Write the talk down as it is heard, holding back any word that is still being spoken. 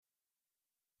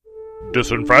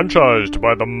Disenfranchised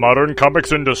by the modern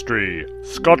comics industry,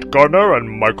 Scott Gardner and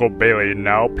Michael Bailey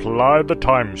now ply the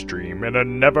time stream in a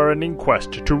never-ending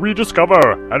quest to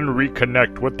rediscover and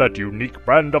reconnect with that unique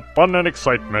brand of fun and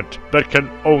excitement that can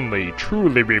only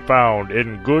truly be found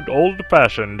in good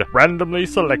old-fashioned, randomly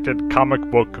selected comic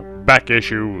book back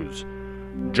issues.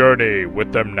 Journey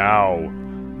with them now.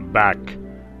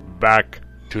 Back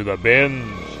to the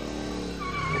bins.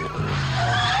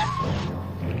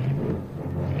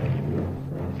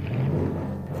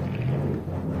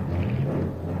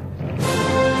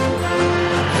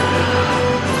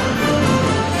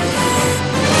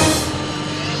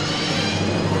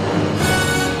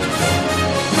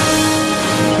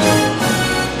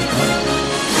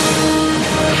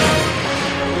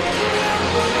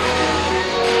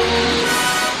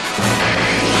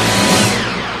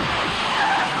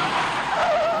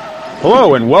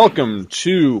 Hello and welcome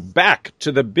to Back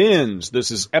to the Bins. This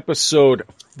is episode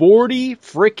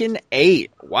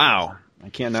 48. Wow, I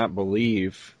cannot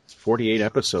believe 48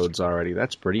 episodes already.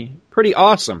 That's pretty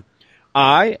awesome.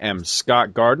 I am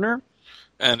Scott Gardner.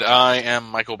 And I am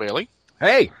Michael Bailey.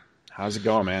 Hey, how's it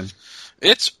going, man?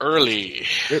 It's early.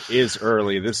 It is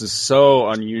early. This is so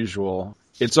unusual.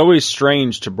 It's always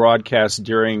strange to broadcast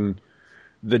during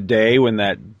the day when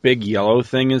that big yellow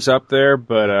thing is up there,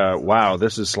 but wow,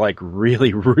 this is like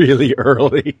really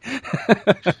early.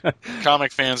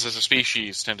 Comic fans as a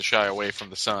species tend to shy away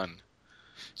from the sun,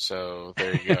 so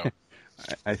there you go.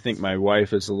 I think my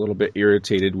wife is a little bit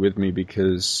irritated with me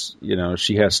because, you know,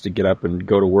 she has to get up and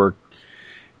go to work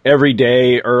every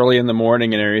day early in the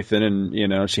morning and everything, and, you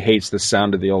know, she hates the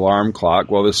sound of the alarm clock.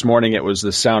 Well, this morning it was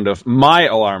the sound of my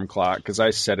alarm clock because I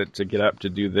set it to get up to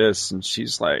do this, and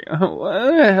she's like, oh,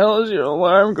 what the hell is your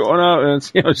alarm going off? And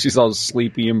it's, you know, she's all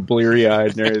sleepy and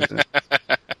bleary-eyed and everything.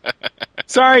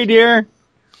 Sorry, dear.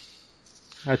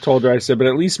 I told her, I said, but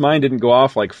at least mine didn't go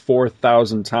off like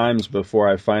 4,000 times before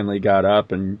I finally got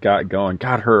up and got going.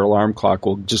 God, her alarm clock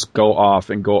will just go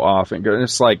off and go off and go. And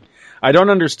it's like, I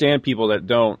don't understand people that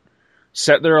don't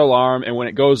set their alarm and when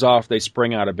it goes off, they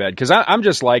spring out of bed. Because I'm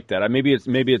just like that. Maybe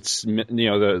it's you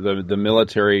know, the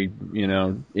military, you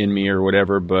know, in me or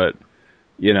whatever. But,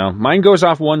 you know, mine goes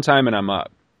off one time and I'm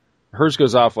up. Hers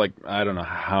goes off like, I don't know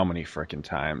how many freaking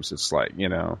times. It's like, you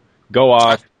know, go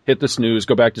off, hit the snooze,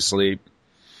 go back to sleep.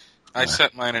 I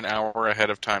set mine an hour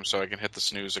ahead of time so I can hit the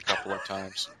snooze a couple of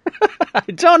times. I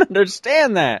don't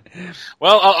understand that.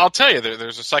 Well, I'll tell you,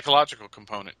 there's a psychological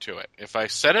component to it. If I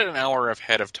set it an hour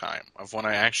ahead of time, of when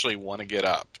I actually want to get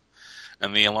up,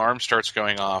 and the alarm starts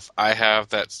going off, I have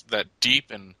that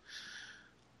deep and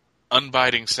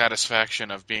unbiting satisfaction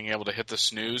of being able to hit the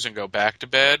snooze and go back to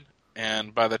bed.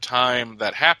 And by the time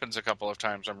that happens a couple of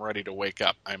times, I'm ready to wake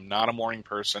up. I'm not a morning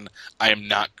person. I am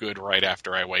not good right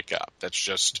after I wake up. That's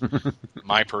just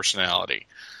my personality.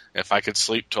 If I could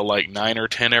sleep till like 9 or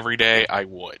 10 every day, I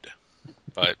would.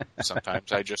 But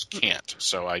sometimes I just can't,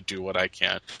 so I do what I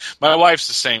can. My wife's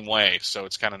the same way, so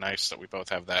it's kind of nice that we both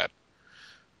have that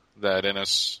in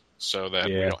us so that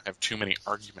we don't have too many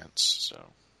arguments. So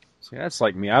see, that's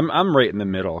like me. I'm right in the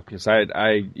middle because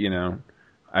I you know,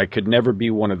 I could never be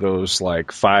one of those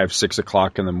like 5, 6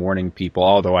 o'clock in the morning people,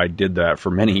 although I did that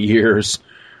for many years.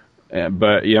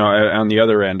 But, you know, on the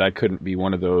other end, I couldn't be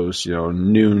one of those, you know,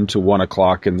 noon to 1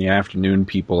 o'clock in the afternoon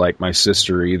people like my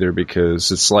sister either, because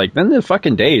it's like, then the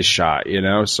fucking day is shot, you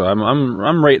know? So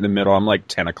I'm right in the middle. I'm like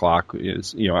 10 o'clock. You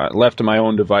know, left to my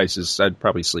own devices, I'd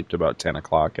probably sleep to about 10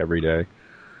 o'clock every day,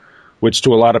 which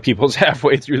to a lot of people is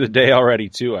halfway through the day already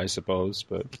too, I suppose.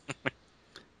 But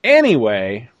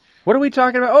anyway, what are we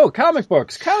talking about? Oh, comic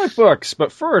books.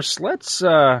 But first, let's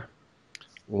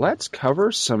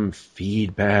cover some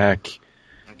feedback.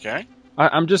 Okay.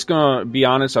 I'm just going to be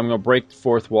honest. I'm going to break the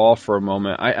fourth wall for a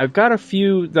moment. I've got a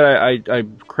few that I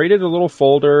created a little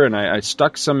folder, and I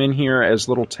stuck some in here as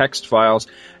little text files,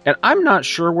 and I'm not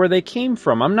sure where they came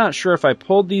from. I'm not sure if I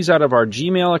pulled these out of our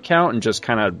Gmail account and just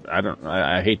kind of,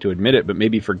 I hate to admit it, but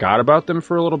maybe forgot about them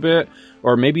for a little bit,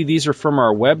 or maybe these are from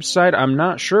our website. I'm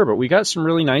not sure, but we got some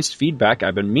really nice feedback.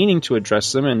 I've been meaning to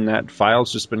address them, and that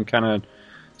file's just been kind of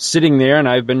sitting there, and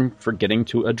I've been forgetting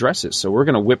to address it. So we're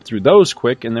going to whip through those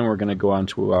quick, and then we're going to go on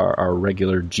to our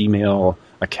regular Gmail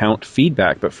account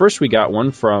feedback. But first we got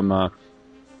one from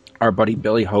our buddy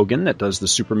Billy Hogan that does the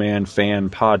Superman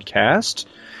Fan Podcast.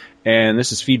 And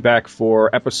this is feedback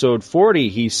for episode 40.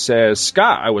 He says,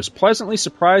 Scott, I was pleasantly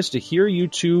surprised to hear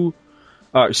you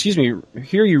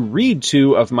read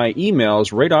two of my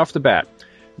emails right off the bat.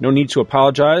 No need to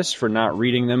apologize for not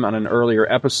reading them on an earlier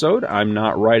episode. I'm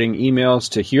not writing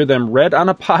emails to hear them read on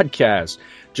a podcast.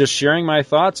 Just sharing my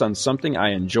thoughts on something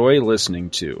I enjoy listening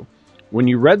to. When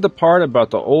you read the part about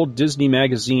the old Disney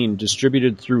magazine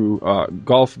distributed through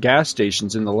Gulf gas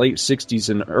stations in the late 60s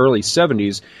and early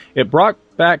 70s, it brought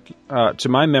back to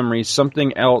my memory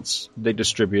something else they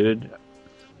distributed.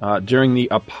 During the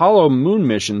Apollo moon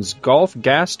missions, Gulf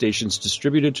gas stations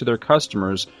distributed to their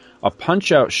customers a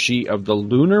punch-out sheet of the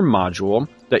lunar module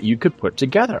that you could put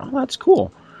together. Oh, that's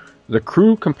cool. The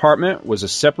crew compartment was a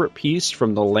separate piece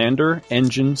from the lander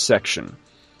engine section.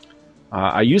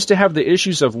 I used to have the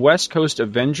issues of West Coast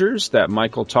Avengers that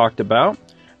Michael talked about.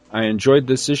 I enjoyed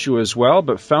this issue as well,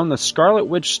 but found the Scarlet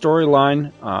Witch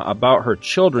storyline about her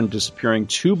children disappearing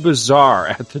too bizarre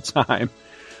at the time.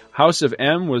 House of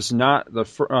M was not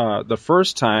the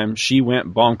first time she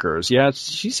went bonkers. Yeah,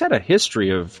 she's had a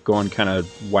history of going kind of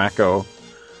wacko.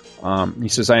 He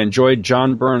says, I enjoyed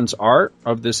John Byrne's art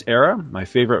of this era. My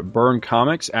favorite Byrne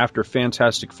comics after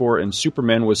Fantastic Four and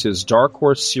Superman was his Dark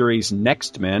Horse series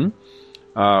Next Men,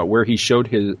 where he showed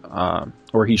how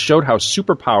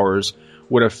superpowers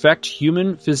would affect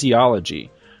human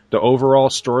physiology. The overall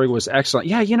story was excellent.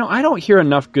 Yeah, I don't hear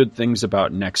enough good things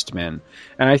about Next Men,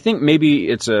 and I think maybe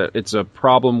it's a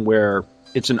problem where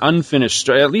it's an unfinished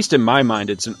story. At least in my mind,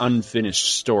 it's an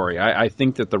unfinished story. I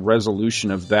think that the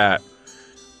resolution of that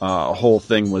whole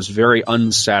thing was very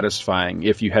unsatisfying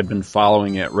if you had been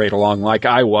following it right along like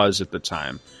I was at the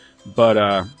time.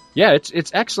 But yeah,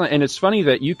 it's excellent, and it's funny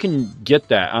that you can get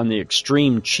that on the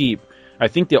extreme cheap. I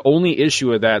think the only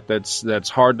issue of that's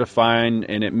hard to find,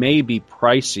 and it may be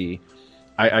pricey.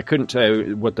 I couldn't tell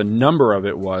you what the number of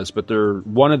it was, but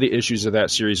one of the issues of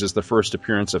that series is the first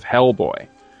appearance of Hellboy,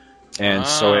 and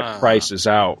so it prices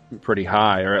out pretty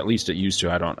high, or at least it used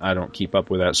to. I don't keep up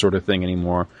with that sort of thing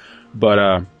anymore.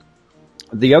 But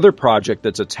the other project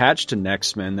that's attached to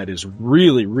Next Men that is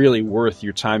really, really worth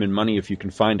your time and money if you can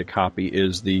find a copy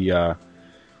is the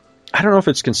I don't know if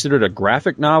it's considered a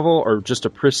graphic novel or just a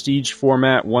prestige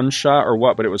format one-shot or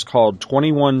what, but it was called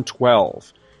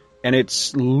 2112. And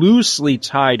it's loosely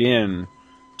tied in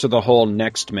to the whole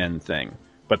Next Men thing.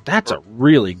 But that's a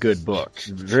really good book.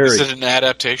 Is it an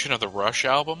adaptation of the Rush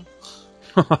album?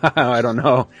 I don't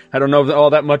know. I don't know all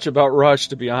that much about Rush,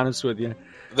 to be honest with you.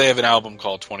 They have an album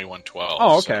called 2112.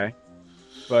 Oh, okay.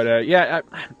 So. But, yeah,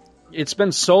 it's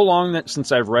been so long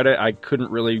since I've read it, I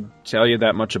couldn't really tell you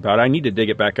that much about it. I need to dig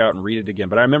it back out and read it again.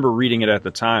 But I remember reading it at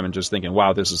the time and just thinking,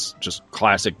 wow, this is just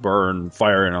classic Byrne,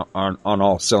 firing on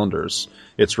all cylinders.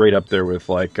 It's right up there with,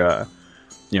 like,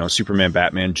 Superman,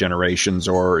 Batman, Generations,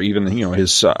 or even,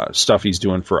 his stuff he's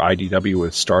doing for IDW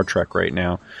with Star Trek right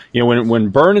now. When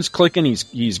Byrne is clicking,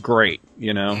 he's great,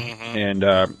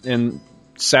 Mm-hmm. And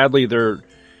sadly,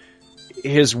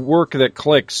 his work that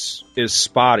clicks is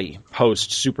spotty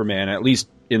post Superman, at least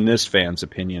in this fan's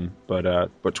opinion. But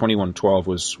 2112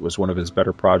 was one of his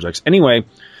better projects. Anyway,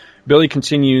 Billy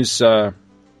continues. I've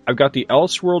got the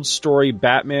Elseworld story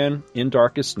Batman in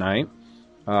Darkest Night.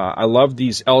 I love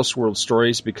these Elseworld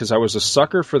stories because I was a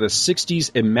sucker for the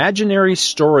 60s imaginary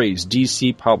stories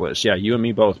DC published. Yeah, you and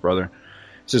me both, brother.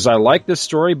 Says, I like this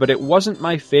story, but it wasn't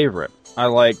my favorite. I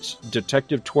liked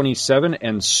Detective 27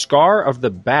 and Scar of the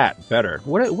Bat better.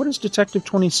 What is Detective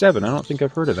 27? I don't think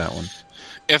I've heard of that one.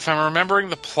 If I'm remembering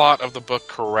the plot of the book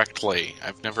correctly,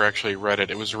 I've never actually read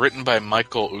it. It was written by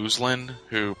Michael Uslan,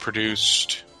 who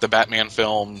produced the Batman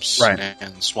films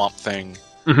and Swamp Thing.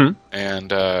 Mm-hmm.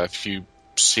 And if you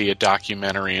see a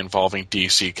documentary involving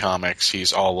DC Comics,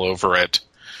 he's all over it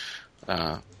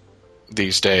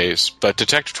these days. But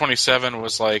Detective 27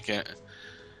 was like...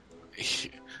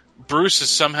 Bruce is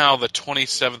somehow the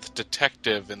 27th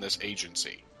detective in this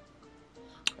agency.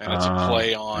 And it's a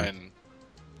play on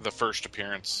the first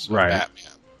appearance of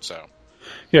Batman. So,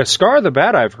 yeah, Scar the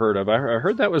Bat I've heard of. I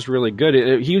heard that was really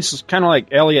good. He was kind of like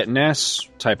Elliot Ness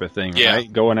type of thing,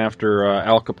 right? Going after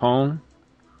Al Capone.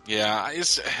 Yeah,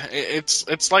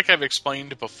 it's like I've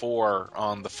explained before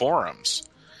on the forums.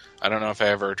 I don't know if I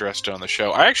ever addressed it on the show.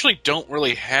 I actually don't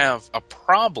really have a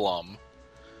problem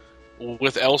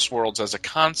with Elseworlds as a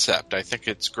concept. I think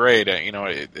it's great.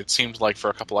 It seems like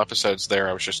for a couple episodes there,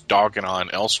 I was just dogging on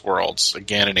Elseworlds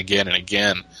again and again and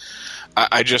again.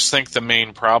 I just think the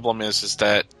main problem is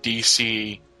that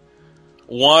DC,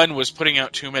 one, was putting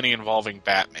out too many involving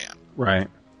Batman. Right.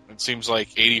 It seems like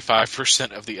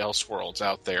 85% of the Elseworlds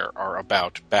out there are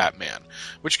about Batman,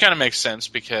 which kind of makes sense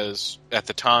because at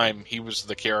the time he was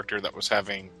the character that was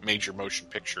having major motion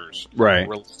pictures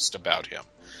released about him.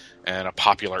 And a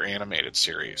popular animated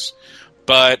series.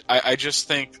 But I just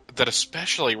think that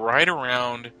especially right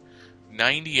around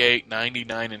 98,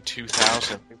 99, and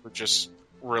 2000, they were just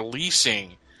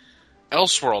releasing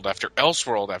Elseworld after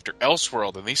Elseworld after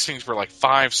Elseworld, and these things were like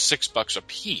 $5-6 a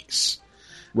piece.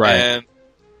 Right. And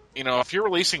if you're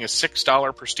releasing a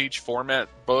 $6 prestige format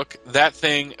book, that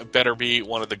thing better be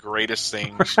one of the greatest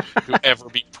things to ever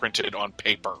be printed on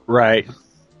paper. Right.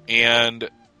 And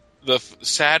the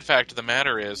sad fact of the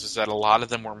matter is that a lot of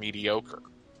them were mediocre.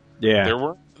 Yeah.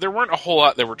 There weren't a whole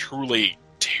lot that were truly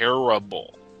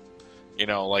terrible.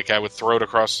 Like I would throw it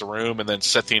across the room and then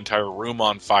set the entire room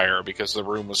on fire because the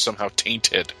room was somehow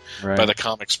tainted by the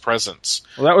comic's presence.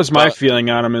 Well, that was my feeling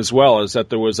on them as well, is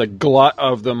that there was a glut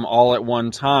of them all at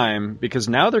one time, because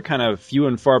now they're kind of few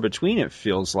and far between, it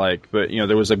feels like. But,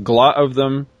 there was a glut of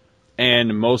them,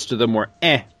 and most of them were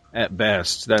at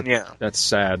best. That's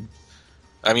sad.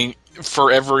 I mean,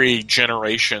 for every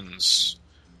generations,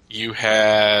 you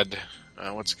had,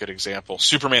 what's a good example?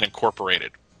 Superman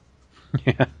Incorporated.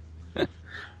 Yeah.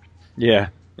 Yeah,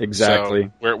 exactly.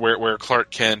 So, where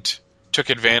Clark Kent took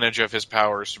advantage of his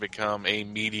powers to become a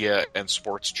media and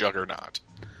sports juggernaut.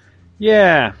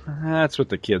 Yeah, that's what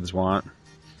the kids want.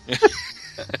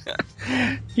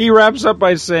 He wraps up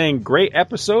by saying, "Great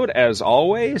episode as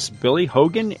always, Billy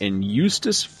Hogan in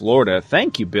Eustis, Florida."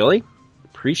 Thank you, Billy.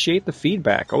 Appreciate the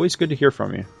feedback. Always good to hear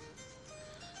from you.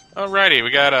 Alrighty, we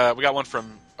got one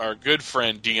from our good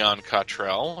friend Dion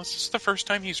Cottrell. Is this the first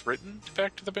time he's written to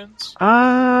Back to the Bins?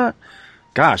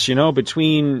 Gosh,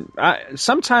 between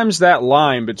sometimes that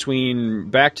line between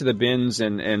Back to the Bins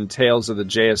and Tales of the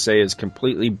JSA is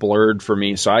completely blurred for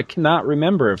me, so I cannot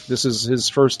remember if this is his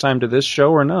first time to this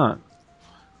show or not.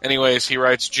 Anyways, he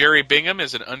writes, Jerry Bingham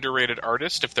is an underrated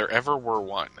artist if there ever were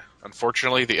one.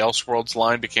 Unfortunately, the Elseworlds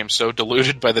line became so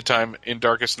diluted by the time In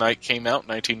Darkest Night came out in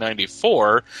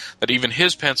 1994 that even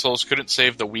his pencils couldn't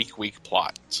save the weak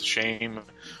plot. It's a shame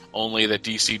only that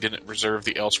DC didn't reserve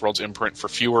the Elseworlds imprint for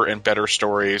fewer and better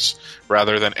stories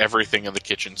rather than everything in the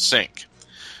kitchen sink.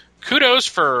 Kudos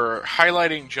for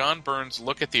highlighting John Byrne's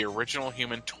look at the original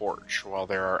Human Torch. While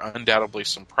there are undoubtedly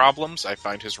some problems, I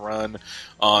find his run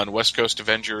on West Coast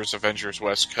Avengers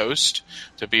West Coast,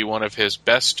 to be one of his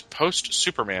best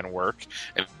post-Superman work,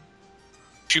 and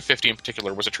issue 50 in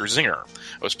particular was a true zinger.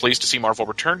 I was pleased to see Marvel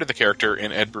return to the character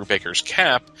in Ed Brubaker's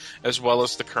Cap, as well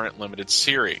as the current limited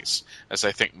series, as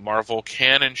I think Marvel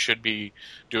can and should be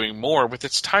doing more with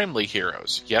its timely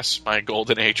heroes. Yes, my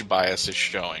Golden Age bias is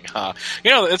showing.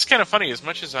 It's kind of funny. As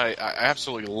much as I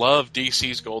absolutely love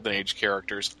DC's Golden Age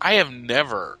characters, I have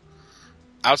never,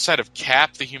 outside of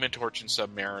Cap, the Human Torch, and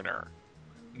Submariner,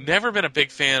 never been a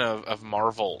big fan of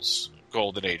Marvel's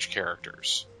Golden Age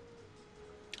characters.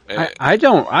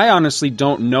 I honestly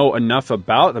don't know enough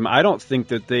about them. I don't think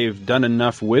that they've done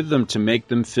enough with them to make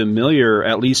them familiar,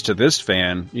 at least to this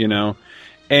fan,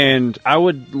 And I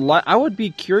would be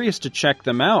curious to check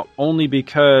them out, only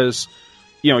because,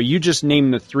 you just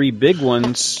named the three big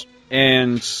ones,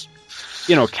 and,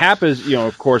 Cap is,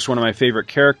 of course, one of my favorite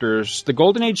characters. The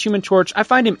Golden Age Human Torch, I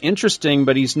find him interesting,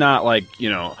 but he's not like,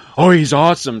 he's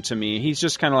awesome to me. He's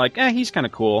just kind of like, he's kind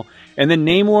of cool. And then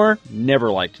Namor, never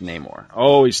liked Namor.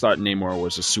 Always thought Namor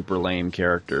was a super lame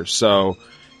character. So,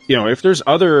 if there's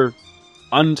other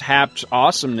untapped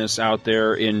awesomeness out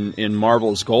there in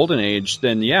Marvel's Golden Age,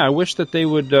 then I wish that they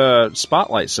would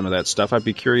spotlight some of that stuff. I'd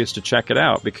be curious to check it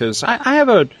out, because I have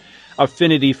a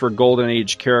affinity for Golden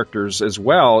Age characters as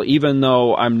well, even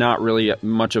though I'm not really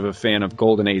much of a fan of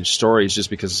Golden Age stories, just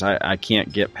because I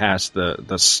can't get past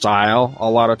the style a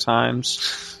lot of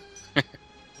times.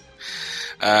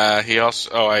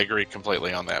 I agree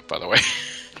completely on that, by the way.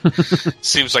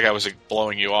 Seems like I was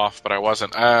blowing you off, but I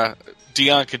wasn't.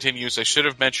 Dion continues, I should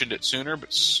have mentioned it sooner,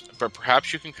 but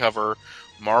perhaps you can cover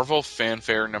Marvel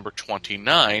Fanfare number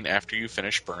 29 after you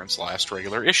finish Byrne's last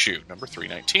regular issue, number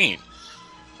 319.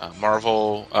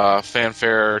 Marvel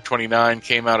Fanfare 29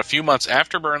 came out a few months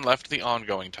after Byrne left the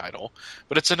ongoing title,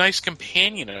 but it's a nice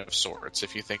companion of sorts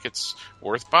if you think it's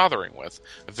worth bothering with.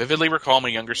 I vividly recall my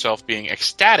younger self being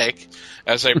ecstatic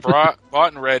as I bought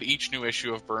and read each new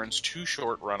issue of Byrne's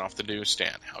too-short run off the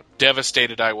newsstand. How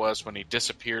devastated I was when he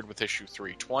disappeared with issue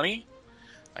 320.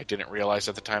 I didn't realize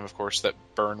at the time, of course, that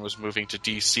Byrne was moving to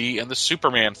DC and the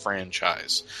Superman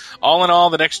franchise. All in all,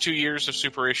 the next 2 years of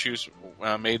super issues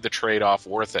made the trade-off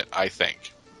worth it, I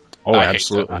think. Oh,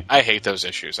 absolutely. I hate those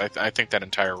issues. I think that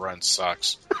entire run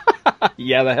sucks.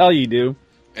 Yeah, the hell you do.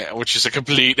 Which is a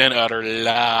complete and utter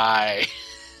lie.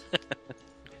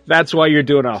 That's why you're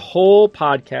doing a whole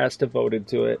podcast devoted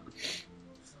to it.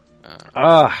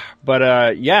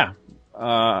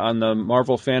 On the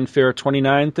Marvel Fanfare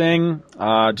 29 thing,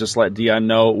 just let Dion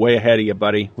know, way ahead of you,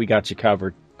 buddy. We got you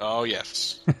covered. Oh,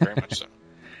 yes. Very much so.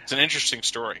 It's an interesting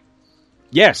story.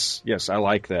 Yes, I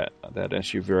like that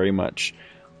issue very much.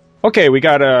 Okay, we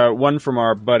got one from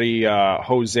our buddy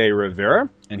Jose Rivera,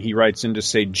 and he writes in to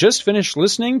say, just finished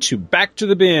listening to Back to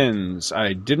the Bins.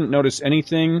 I didn't notice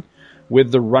anything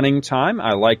with the running time.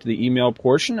 I liked the email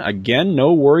portion. Again,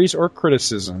 no worries or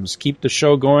criticisms. Keep the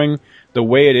show going the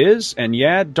way it is. And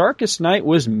yeah, Darkest Night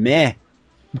was meh,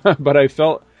 but I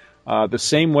felt the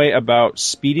same way about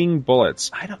Speeding Bullets.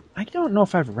 I don't know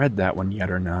if I've read that one yet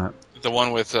or not. The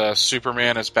one with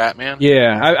Superman as Batman?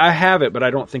 Yeah, I have it, but I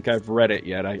don't think I've read it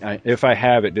yet. If I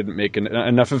have, it didn't make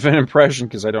enough of an impression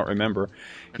because I don't remember.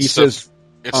 He says...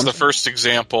 It's the first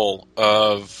example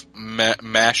of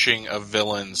mashing of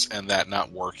villains and that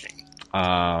not working.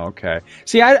 Okay.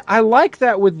 See, I like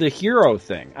that with the hero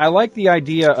thing. I like the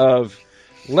idea of,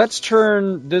 let's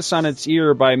turn this on its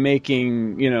ear by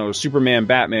making, Superman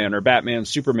Batman or Batman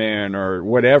Superman or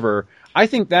whatever. I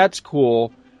think that's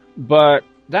cool, but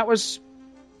that was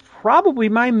probably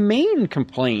my main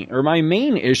complaint or my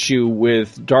main issue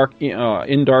with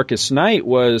in Darkest Night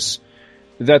was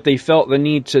that they felt the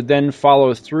need to then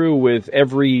follow through with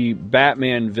every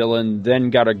Batman villain then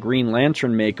got a Green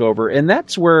Lantern makeover, and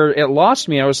that's where it lost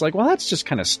me. I was like, well, that's just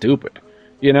kind of stupid.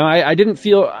 I didn't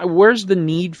feel, where's the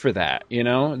need for that?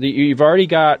 You've already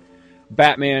got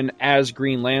Batman as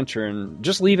Green Lantern,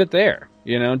 just leave it there.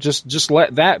 Just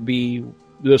let that be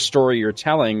the story you're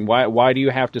telling. Why do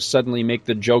you have to suddenly make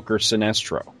the Joker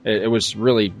Sinestro? It was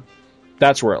really,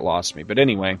 that's where it lost me. But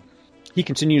anyway, he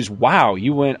continues, wow,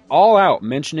 you went all out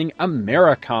mentioning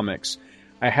Americomics.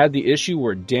 I had the issue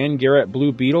where Dan Garrett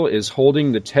Blue Beetle is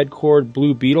holding the Ted Kord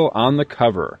Blue Beetle on the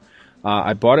cover.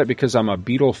 I bought it because I'm a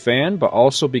Beetle fan, but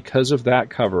also because of that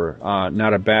cover.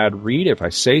 Not a bad read, if I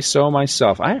say so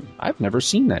myself. I've never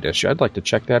seen that issue. I'd like to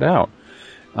check that out.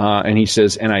 And he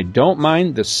says, and I don't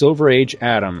mind the Silver Age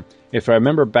Atom. If I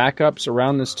remember backups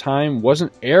around this time,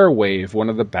 wasn't Airwave one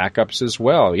of the backups as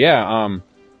well? Yeah,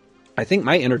 I think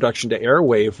my introduction to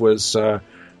Airwave was,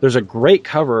 there's a great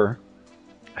cover,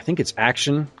 I think it's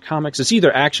Action Comics. It's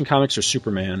either Action Comics or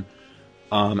Superman.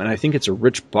 And I think it's a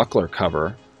Rich Buckler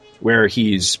cover where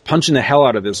he's punching the hell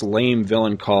out of this lame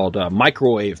villain called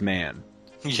Microwave Man.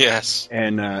 Yes.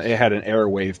 And it had an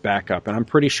Airwave backup. And I'm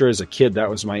pretty sure as a kid that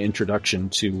was my introduction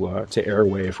to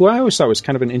Airwave, who I always thought was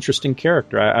kind of an interesting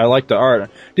character. I liked the art.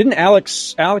 Didn't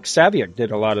Alex Saviuk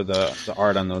did a lot of the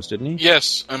art on those, didn't he?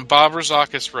 Yes, and Bob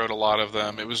Rozakis wrote a lot of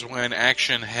them. It was when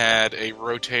Action had a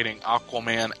rotating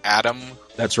Aquaman Atom.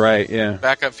 That's right, yeah.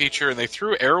 Backup feature, and they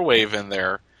threw Airwave in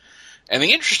there. And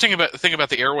the interesting thing about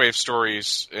the Airwave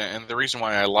stories, and the reason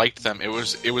why I liked them, it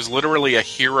was literally a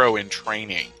hero in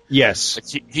training. Yes.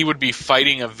 Like he would be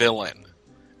fighting a villain,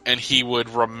 and he would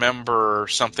remember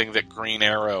something that Green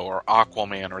Arrow or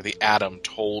Aquaman or the Atom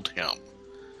told him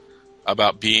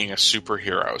about being a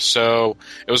superhero. So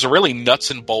it was a really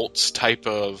nuts and bolts type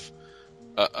of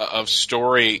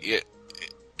story. It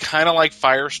kind of like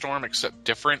Firestorm, except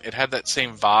different. It had that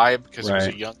same vibe because It was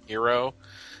a young hero.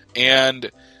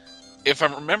 And if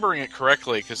I'm remembering it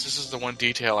correctly, because this is the one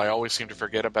detail I always seem to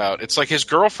forget about, it's like his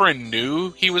girlfriend knew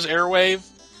he was Airwave,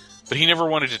 but he never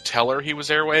wanted to tell her he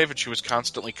was Airwave, and she was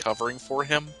constantly covering for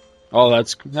him. Oh,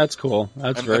 that's cool. That's very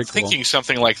cool. I'm thinking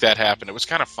something like that happened. It was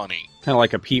kind of funny. Kind of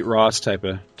like a Pete Ross type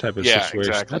of situation.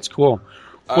 Exactly. That's cool.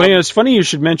 Well, it's funny you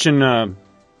should mention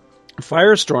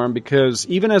Firestorm, because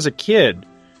even as a kid,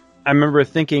 I remember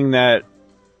thinking that,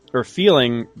 or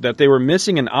feeling that they were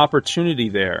missing an opportunity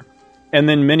there. And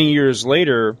then many years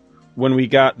later, when we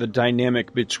got the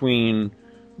dynamic between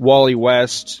Wally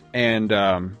West and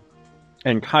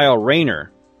Kyle Rayner,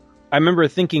 I remember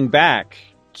thinking back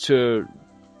to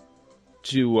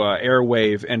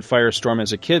Airwave and Firestorm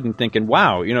as a kid and thinking,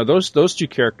 wow, those two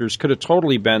characters could have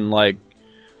totally been like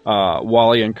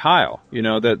Wally and Kyle.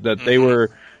 That they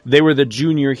were the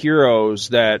junior heroes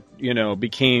that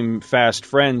became fast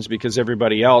friends because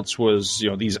everybody else was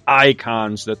these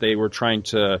icons that they were trying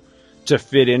to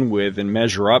fit in with and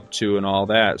measure up to and all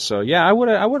that. So yeah, I would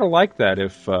have liked that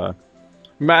if.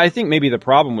 I think maybe the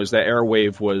problem was that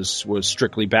Airwave was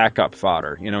strictly backup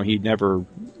fodder. He never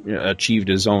achieved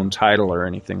his own title or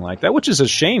anything like that, which is a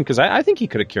shame because I think he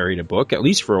could have carried a book at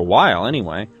least for a while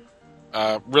anyway.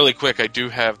 Really quick, I do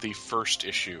have the first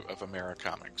issue of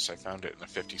Americomics. I found it in a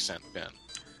 50-cent bin.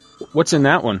 What's in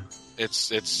that one? It's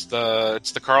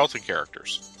the Carlton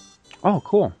characters. Oh,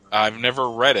 cool. I've never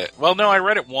read it. Well, no, I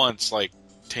read it once, like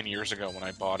 10 years ago when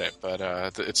I bought it, but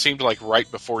it seemed like right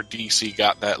before DC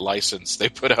got that license, they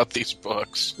put out these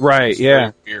books. Right,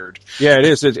 yeah. Weird. Yeah, it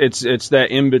is. It's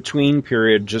that in-between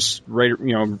period, just right,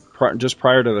 just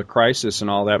prior to the crisis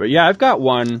and all that. But yeah, I've got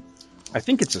one. I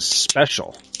think it's a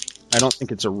special. I don't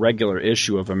think it's a regular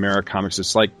issue of Americomics.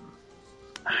 It's like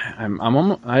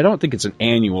I don't think it's an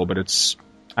annual, but it's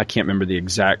I can't remember the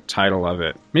exact title of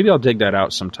it. Maybe I'll dig that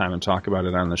out sometime and talk about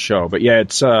it on the show. But yeah,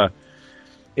 it's just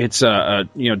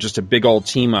a big old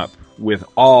team up with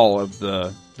all of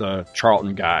the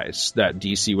Charlton guys that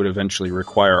DC would eventually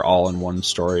require all in one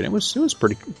story, and it was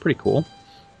pretty cool.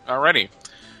 Alrighty,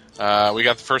 we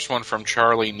got the first one from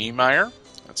Charlie Niemeyer.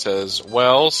 It says,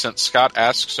 "Well, since Scott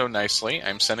asked so nicely,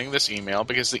 I'm sending this email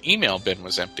because the email bin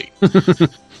was empty."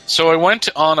 So I went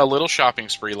on a little shopping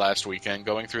spree last weekend,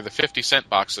 going through the 50-cent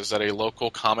boxes at a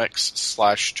local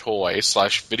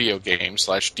comics/toy/video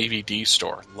game/DVD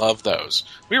store. Love those.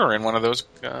 We were in one of those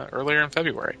earlier in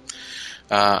February.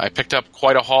 I picked up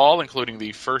quite a haul, including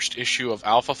the first issue of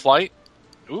Alpha Flight.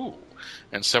 Ooh.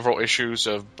 And several issues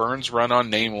of Byrne's run on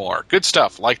Namor. Good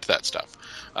stuff. Liked that stuff.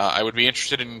 I would be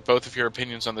interested in both of your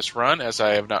opinions on this run, as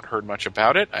I have not heard much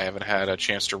about it. I haven't had a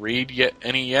chance to read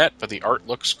any yet, but the art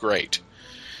looks great.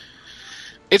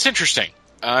 It's interesting.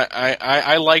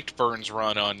 I liked Byrne's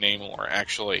run on Namor,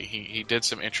 actually. He did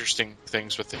some interesting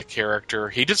things with the character.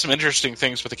 He did some interesting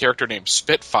things with a character named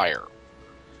Spitfire,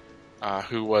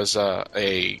 who was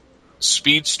a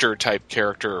speedster-type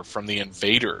character from the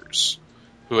Invaders,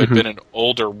 who had been an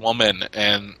older woman,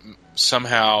 and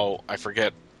somehow, I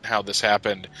forget how this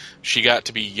happened, she got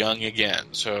to be young again.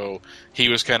 So he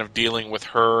was kind of dealing with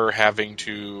her having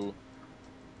to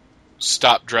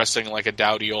stop dressing like a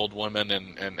dowdy old woman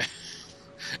and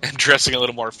dressing a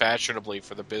little more fashionably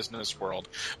for the business world.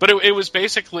 But it was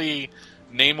basically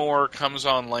Namor comes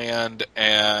on land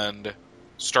and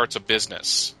starts a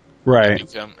business.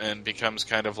 Right. And becomes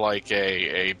kind of like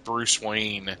a Bruce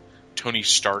Wayne, Tony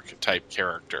Stark type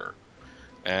character.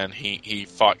 And he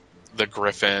fought the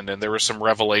Griffin, and there were some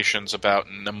revelations about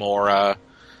Namora,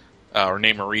 or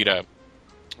Namorita,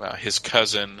 his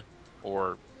cousin,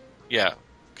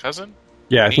 cousin?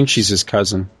 Yeah, I think she's his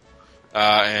cousin.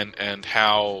 And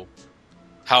how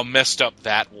messed up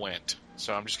that went.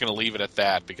 So I'm just going to leave it at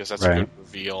that, because that's a good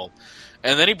reveal.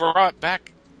 And then he brought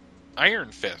back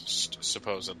Iron Fist,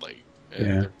 supposedly.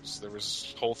 Yeah. There was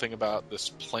this whole thing about this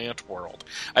plant world.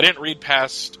 I didn't read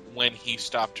past when he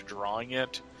stopped drawing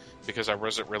it, because I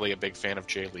wasn't really a big fan of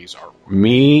Jay Lee's artwork.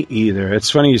 Me either.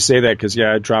 It's funny you say that, because,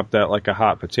 I dropped that like a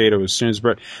hot potato as soon as...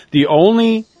 But the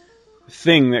only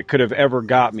thing that could have ever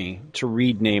got me to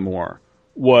read Namor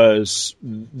was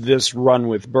this run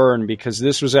with Byrne, because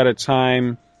this was at a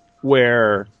time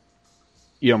where,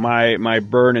 my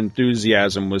Byrne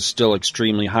enthusiasm was still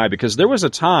extremely high, because there was a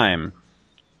time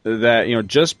that,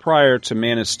 just prior to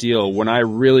Man of Steel, when I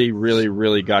really, really,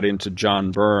 really got into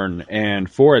John Byrne, and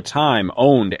for a time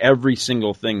owned every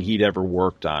single thing he'd ever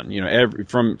worked on.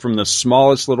 From the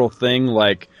smallest little thing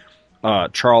like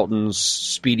Charlton's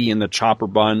Speedy and the Chopper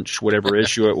Bunch, whatever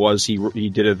issue it was, he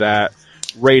did of that,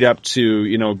 right up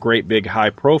to, great big high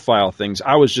profile things.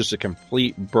 I was just a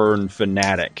complete Byrne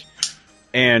fanatic.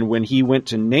 And when he went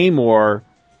to Namor,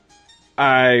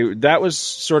 that was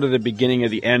sort of the beginning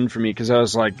of the end for me, because I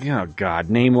was like, oh God,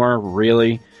 Namor,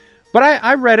 really? But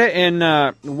I read it, and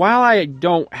while I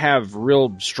don't have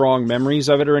real strong memories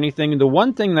of it or anything, the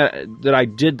one thing that I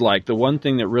did like, the one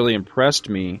thing that really impressed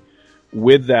me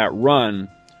with that run,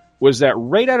 was that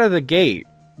right out of the gate,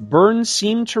 Byrne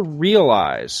seemed to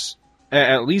realize,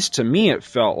 at least to me it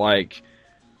felt like,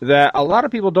 that a lot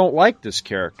of people don't like this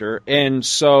character. And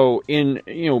so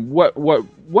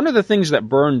one of the things that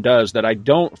Byrne does that I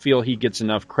don't feel he gets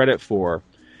enough credit for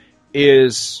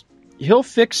is he'll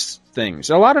fix things.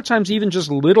 A lot of times even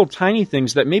just little tiny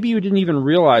things that maybe you didn't even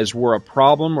realize were a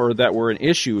problem or that were an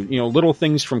issue. Little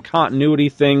things from continuity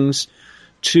things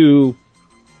to,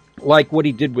 like what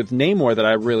he did with Namor that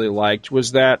I really liked,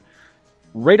 was that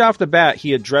right off the bat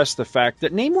he addressed the fact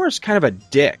that Namor is kind of a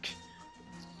dick.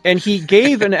 And he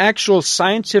gave an actual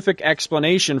scientific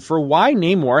explanation for why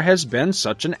Namor has been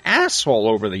such an asshole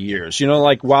over the years.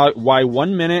 Like why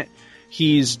 1 minute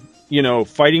he's,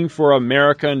 fighting for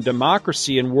America and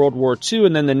democracy in World War II,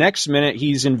 and then the next minute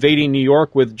he's invading New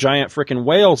York with giant frickin'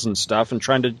 whales and stuff and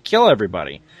trying to kill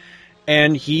everybody.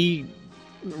 And he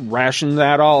rationed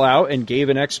that all out and gave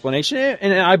an explanation,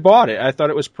 and I bought it. I thought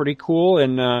it was pretty cool,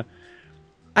 and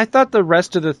I thought the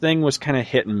rest of the thing was kind of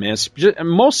hit and miss,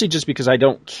 mostly just because I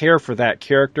don't care for that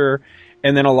character,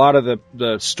 and then a lot of the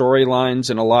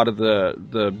storylines and a lot of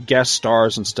the guest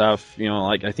stars and stuff,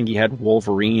 like I think he had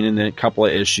Wolverine in a couple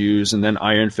of issues, and then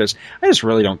Iron Fist. I just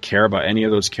really don't care about any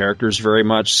of those characters very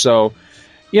much, so,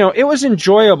 it was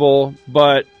enjoyable,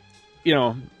 but,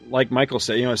 like Michael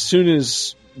said, as soon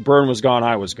as Byrne was gone,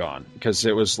 I was gone, because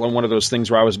it was one of those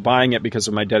things where I was buying it because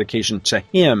of my dedication to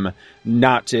him,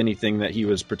 not to anything that he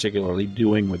was particularly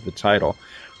doing with the title.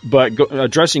 But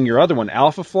addressing your other one,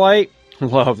 Alpha Flight,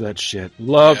 love that shit.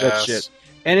 That shit.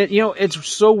 And it's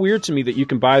so weird to me that you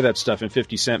can buy that stuff in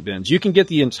 50-cent bins. You can get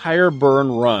the entire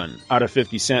Byrne run out of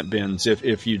 50-cent bins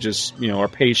if you just, are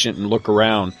patient and look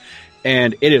around.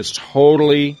 And it is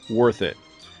totally worth it.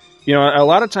 A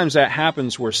lot of times that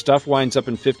happens where stuff winds up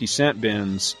in 50-cent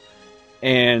bins,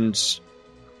 and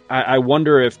I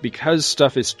wonder if because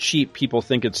stuff is cheap, people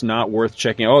think it's not worth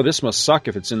checking. Oh, this must suck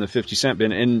if it's in the 50-cent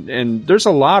bin. And there's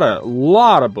a lot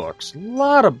of books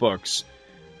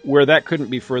where that couldn't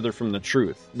be further from the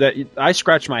truth. That I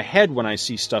scratch my head when I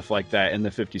see stuff like that in the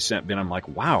 50-cent bin. I'm like,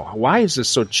 wow, why is this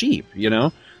so cheap?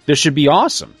 This should be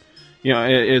awesome.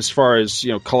 As far as,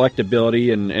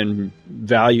 collectability and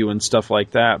value and stuff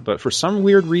like that. But for some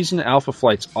weird reason, Alpha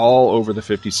Flight's all over the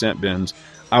 50-cent bins.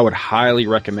 I would highly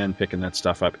recommend picking that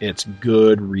stuff up. It's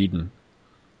good reading.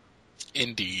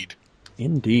 Indeed.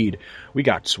 We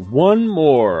got one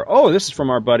more. Oh, this is from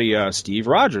our buddy Steve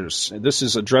Rogers. This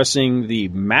is addressing the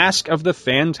Mask of the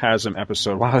Phantasm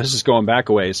episode. Wow, this is going back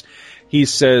a ways. He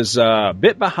says,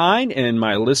 bit behind in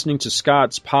my listening to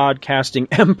Scott's podcasting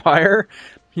empire.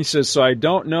 He says, so I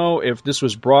don't know if this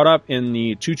was brought up in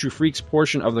the Two True Freaks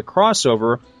portion of the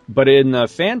crossover, but in the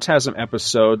Phantasm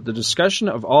episode, the discussion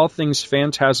of all things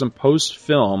Phantasm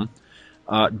post-film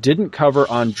didn't cover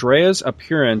Andrea's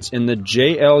appearance in the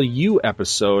JLU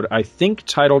episode, I think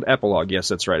titled Epilogue. Yes,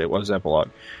 that's right, it was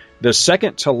Epilogue. The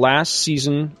second to last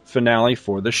season finale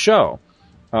for the show.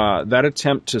 That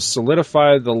attempt to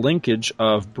solidify the linkage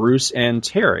of Bruce and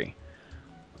Terry.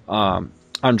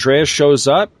 Andrea shows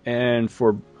up and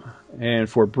for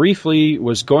briefly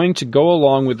was going to go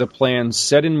along with the plan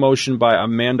set in motion by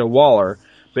Amanda Waller,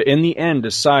 but in the end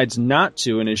decides not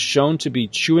to and is shown to be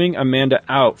chewing Amanda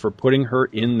out for putting her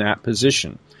in that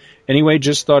position. Anyway,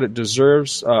 just thought it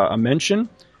deserves a mention,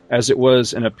 as it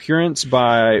was an appearance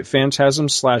by Phantasm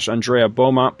 / Andrea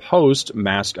Beaumont post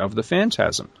Mask of the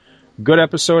Phantasm. Good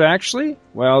episode, actually.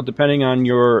 Well, depending on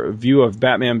your view of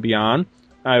Batman Beyond,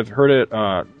 I've heard it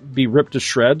be ripped to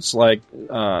shreds like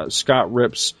Scott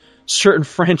rips certain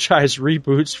franchise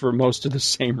reboots for most of the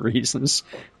same reasons,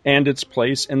 and its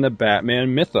place in the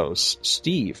Batman mythos.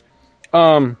 Steve.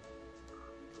 Yeah,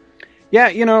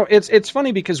 it's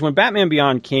funny because when Batman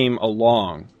Beyond came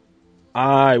along,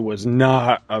 I was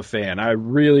not a fan. I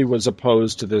really was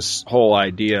opposed to this whole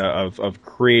idea of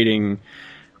creating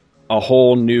a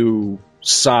whole new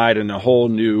side and a whole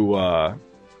new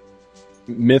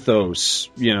mythos,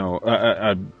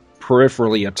 a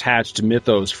peripherally attached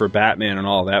mythos for Batman and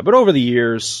all that. But over the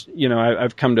years,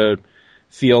 I've come to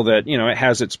feel that, it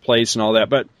has its place and all that.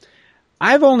 But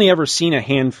I've only ever seen a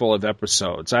handful of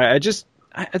episodes.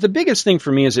 The biggest thing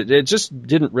for me is it just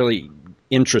didn't really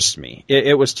interest me.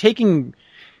 It was taking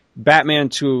Batman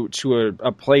to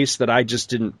a place that I just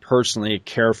didn't personally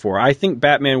care for. I think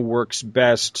Batman works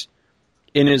best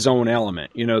in his own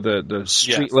element, the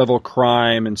street level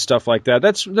crime and stuff like that.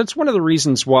 That's one of the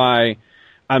reasons why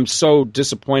I'm so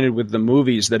disappointed with the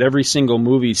movies, that every single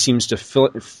movie seems to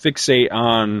fixate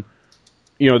on,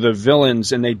 the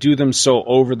villains, and they do them so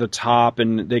over the top,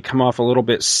 and they come off a little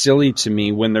bit silly to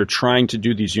me when they're trying to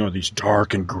do these, these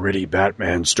dark and gritty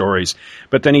Batman stories.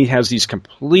 But then he has these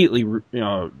completely,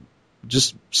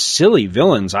 just silly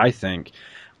villains, I think.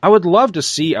 I would love to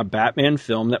see a Batman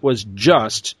film that was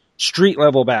just street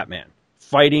level Batman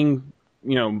fighting,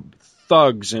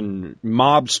 thugs and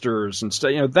mobsters and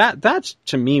stuff. That's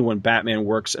to me when Batman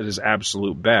works at his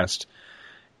absolute best.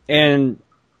 And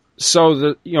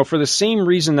so for the same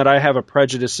reason that I have a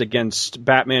prejudice against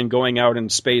Batman going out in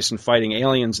space and fighting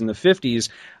aliens in the 50s,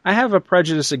 I have a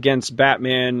prejudice against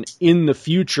Batman in the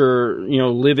future,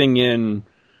 living in,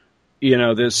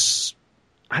 this,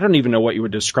 I don't even know what you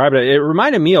would describe it. It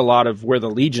reminded me a lot of where the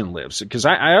Legion lives, because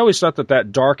I always thought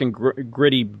that dark and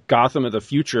gritty Gotham of the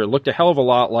future looked a hell of a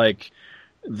lot like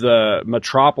the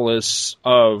Metropolis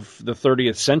of the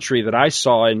 30th century that I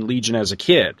saw in Legion as a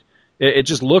kid. It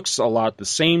just looks a lot the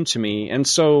same to me, and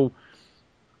so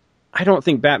I don't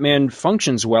think Batman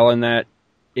functions well in that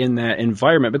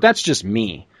environment. But that's just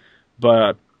me.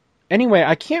 But anyway,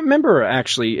 I can't remember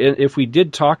actually if we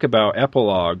did talk about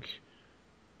Epilogue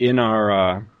in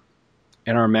our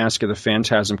Mask of the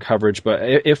Phantasm coverage, but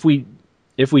if we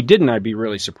didn't, I'd be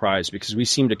really surprised, because we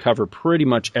seem to cover pretty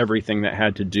much everything that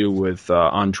had to do with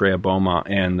Andrea Beaumont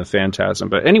and the Phantasm.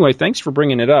 But anyway, thanks for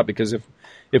bringing it up, because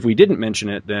if we didn't mention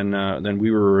it, then we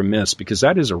were remiss, because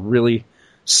that is a really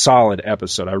solid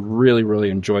episode. I really, really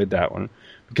enjoyed that one.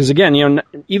 Because again,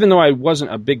 even though I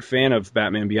wasn't a big fan of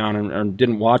Batman Beyond and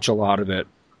didn't watch a lot of it,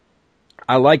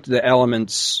 I liked the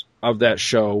elements of that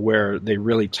show where they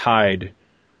really tied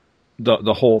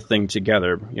the whole thing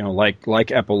together. You know,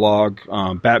 like Epilogue,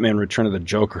 Batman: Return of the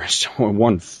Joker is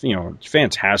one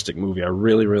fantastic movie. I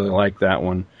really like that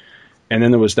one. And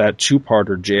then there was that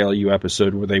 2-parter JLU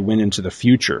episode where they went into the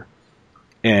future,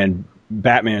 and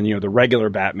Batman, the regular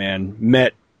Batman,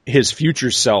 met his future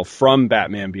self from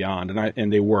Batman Beyond,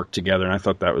 and they worked together, and I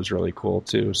thought that was really cool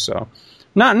too. So,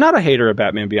 not a hater of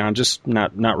Batman Beyond, just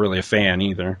not really a fan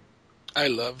either. I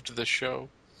loved the show.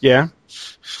 Yeah.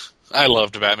 I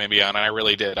loved Batman Beyond, and I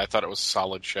really did. I thought it was a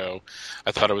solid show.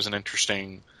 I thought it was an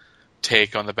interesting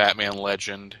take on the Batman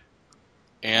legend.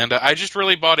 And I just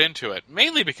really bought into it,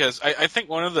 mainly because I think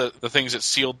one of the things that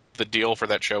sealed the deal for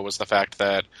that show was the fact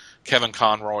that Kevin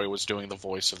Conroy was doing the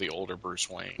voice of the older Bruce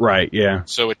Wayne. Right, yeah.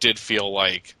 So it did feel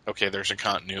like, okay, there's a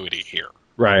continuity here.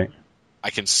 Right.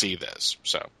 I can see this.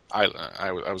 So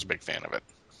I was a big fan of it.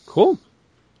 Cool.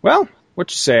 Well, what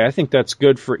you say? I think that's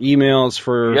good for emails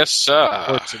for, yes,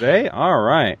 sir. For today. All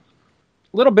right.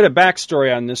 A little bit of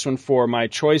backstory on this one for my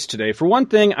choice today. For one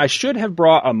thing, I should have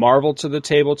brought a Marvel to the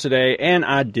table today, and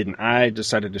I didn't. I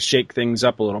decided to shake things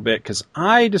up a little bit because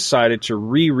I decided to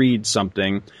reread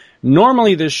something.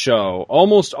 Normally this show,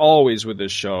 almost always with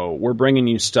this show, we're bringing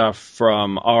you stuff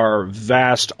from our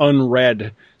vast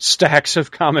unread stacks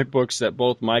of comic books that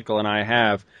both Michael and I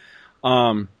have.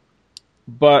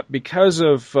 But because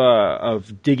of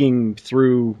digging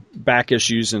through back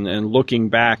issues and looking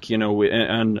back,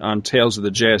 on Tales of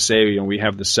the JSA, we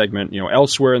have the segment,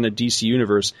 elsewhere in the DC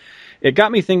universe. It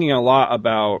got me thinking a lot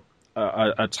about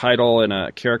a title and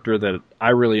a character that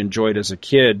I really enjoyed as a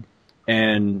kid,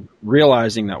 and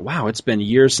realizing that, wow, it's been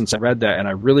years since I read that, and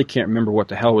I really can't remember what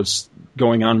the hell was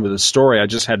going on with the story. I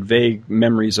just had vague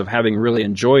memories of having really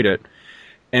enjoyed it.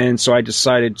 And so I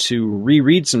decided to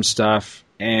reread some stuff,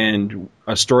 and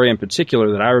a story in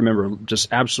particular that I remember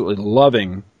just absolutely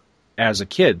loving as a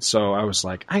kid. So I was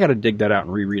like, I got to dig that out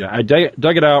and reread it. I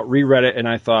dug it out, reread it, and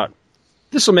I thought,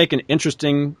 this will make an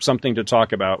interesting something to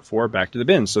talk about for Back to the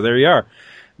Bin. So there you are.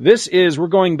 We're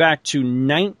going back to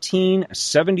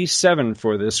 1977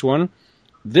 for this one.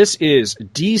 This is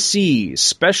DC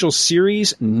Special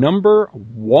Series number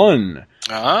 1.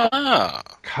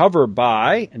 Cover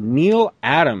by Neal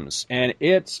Adams, and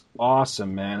it's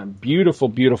awesome, man. A beautiful,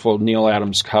 beautiful Neal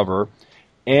Adams cover,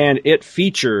 and it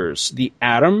features the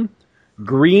Atom,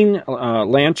 Green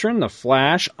Lantern, the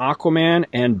Flash, Aquaman,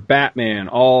 and Batman.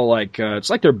 All like it's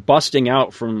like they're busting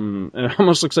out from. It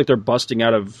almost looks like they're busting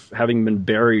out of having been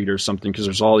buried or something, because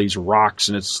there's all these rocks,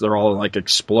 and they're all like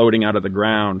exploding out of the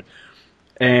ground,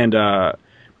 and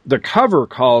the cover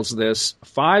calls this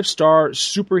 5-star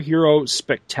superhero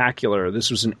spectacular.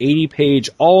 This was an 80-page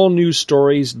all-new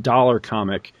stories dollar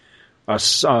comic. A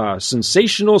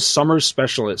sensational summer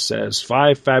special, it says.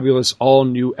 5 fabulous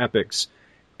all-new epics.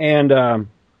 And,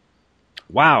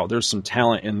 wow, there's some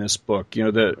talent in this book.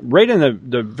 Right in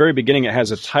the very beginning, it has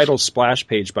a title splash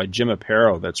page by Jim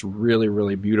Aparo that's really,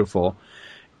 really beautiful.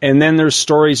 And then there's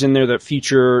stories in there that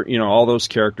feature, all those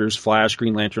characters, Flash,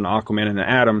 Green Lantern, Aquaman, and the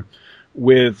Atom,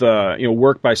 with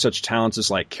work by such talents as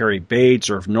like Cary Bates,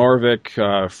 Irv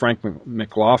Novick, Frank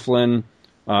McLaughlin,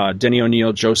 Denny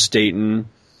O'Neil, Joe Staton,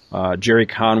 Jerry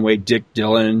Conway, Dick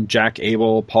Dillon, Jack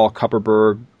Abel, Paul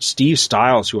Kupperberg, Steve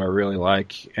Stiles, who I really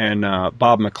like, and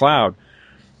Bob McLeod.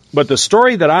 But the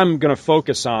story that I'm going to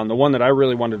focus on, the one that I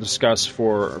really want to discuss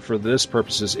for this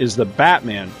purposes, is the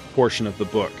Batman portion of the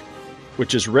book,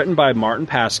 which is written by Martin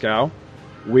Pascoe,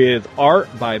 with art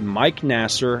by Mike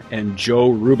Nasser and Joe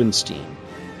Rubinstein.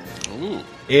 Ooh.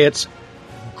 It's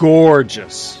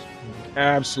gorgeous.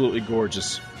 Absolutely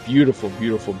gorgeous. Beautiful,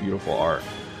 beautiful, beautiful art.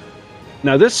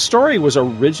 Now, this story was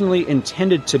originally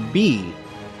intended to be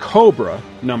Cobra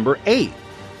number 8.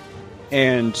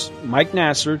 And Mike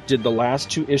Nasser did the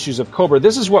last 2 issues of Cobra.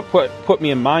 This is what put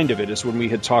me in mind of it, is when we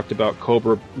had talked about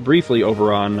Cobra briefly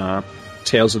over on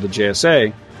Tales of the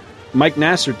JSA. Mike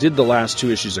Nasser did the last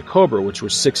 2 issues of Cobra, which were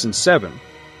 6 and 7.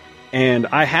 And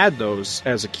I had those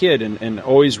as a kid and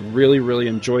always really, really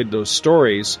enjoyed those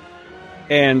stories.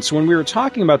 And so when we were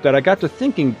talking about that, I got to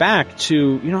thinking back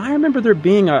to, I remember there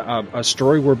being a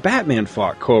story where Batman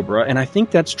fought Cobra, and I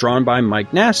think that's drawn by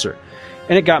Mike Nasser.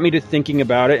 And it got me to thinking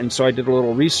about it, and so I did a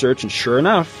little research, and sure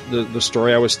enough, the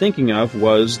story I was thinking of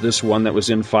was this one that was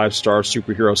in 5-star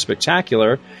Superhero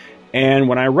Spectacular. And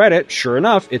when I read it, sure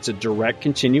enough, it's a direct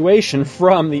continuation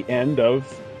from the end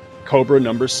of Cobra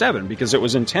number 7, because it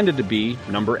was intended to be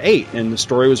number 8, and the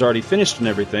story was already finished and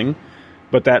everything,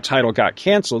 but that title got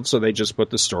canceled, so they just put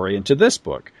the story into this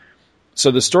book.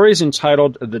 So the story is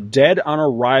entitled The Dead on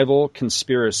Arrival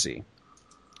Conspiracy.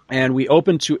 And we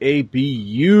open to a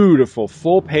beautiful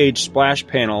full-page splash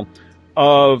panel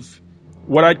of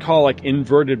what I'd call like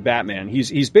inverted Batman.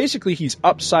 He's basically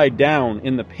upside down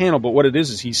in the panel, but what it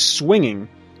is he's swinging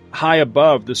high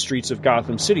above the streets of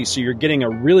Gotham City, so you're getting a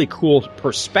really cool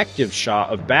perspective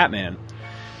shot of Batman.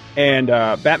 And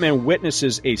Batman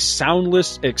witnesses a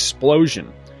soundless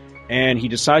explosion, and he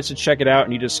decides to check it out,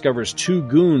 and he discovers two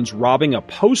goons robbing a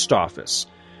post office.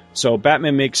 So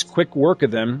Batman makes quick work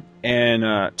of them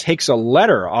and takes a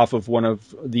letter off of one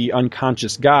of the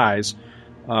unconscious guys,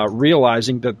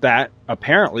 realizing that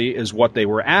apparently is what they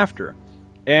were after.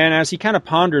 And as he kind of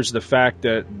ponders the fact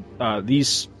that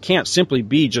these can't simply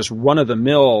be just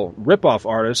run-of-the-mill ripoff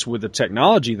artists with the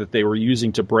technology that they were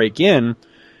using to break in,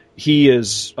 he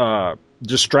is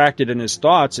distracted in his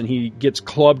thoughts, and he gets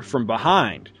clubbed from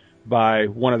behind by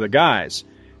one of the guys.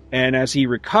 And as he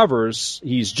recovers,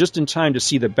 he's just in time to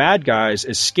see the bad guys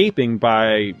escaping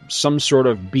by some sort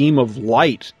of beam of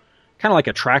light, kind of like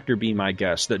a tractor beam, I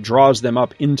guess, that draws them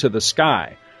up into the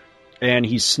sky. And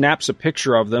he snaps a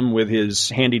picture of them with his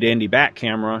handy-dandy bat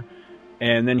camera,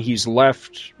 and then he's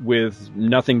left with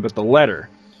nothing but the letter.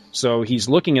 So he's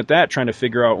looking at that, trying to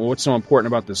figure out what's so important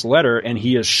about this letter, and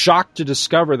he is shocked to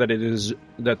discover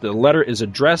that the letter is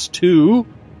addressed to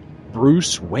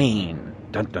Bruce Wayne.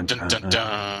 Dun, dun, dun. Dun, dun,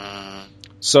 dun.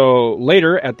 So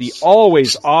later, at the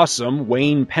always awesome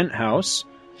Wayne penthouse,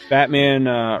 Batman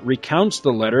recounts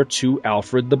the letter to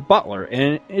Alfred the butler,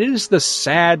 and it is the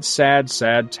sad, sad,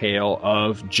 sad tale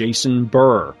of Jason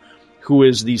Burr, who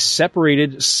is the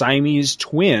separated Siamese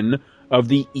twin of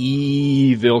the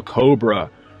evil Cobra.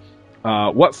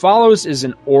 What follows is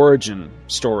an origin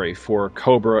story for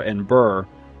Cobra and Burr,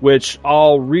 which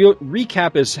I'll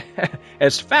recap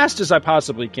as fast as I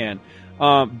possibly can.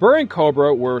 Burr and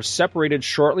Cobra were separated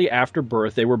shortly after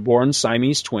birth. They were born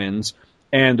Siamese twins,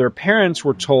 and their parents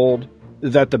were told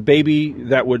that the baby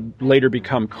that would later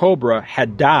become Cobra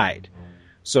had died.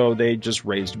 So they just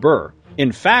raised Burr.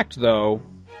 In fact, though,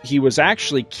 he was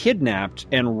actually kidnapped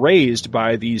and raised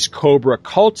by these Cobra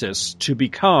cultists to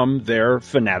become their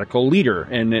fanatical leader.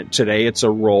 And today it's a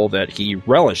role that he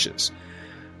relishes.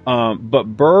 But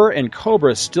Burr and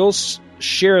Cobra still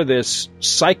share this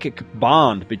psychic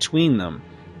bond between them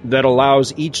that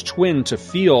allows each twin to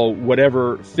feel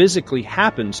whatever physically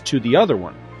happens to the other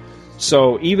one.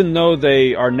 So even though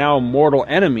they are now mortal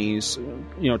enemies,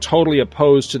 totally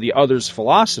opposed to the other's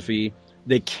philosophy,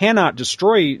 they cannot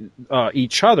destroy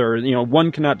each other.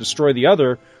 One cannot destroy the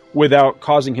other without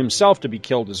causing himself to be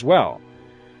killed as well.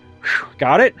 Whew,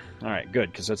 got it? All right,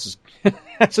 good, because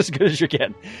that's as good as you're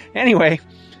getting. Anyway,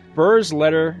 Burr's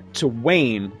letter to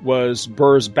Wayne was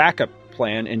Burr's backup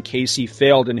plan in case he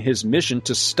failed in his mission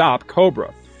to stop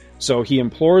Cobra. So he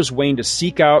implores Wayne to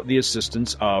seek out the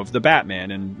assistance of the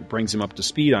Batman and brings him up to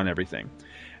speed on everything.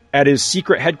 At his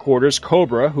secret headquarters,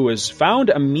 Cobra, who has found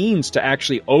a means to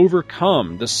actually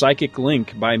overcome the psychic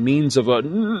link by means of a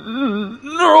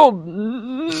neural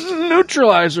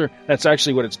neutralizer. That's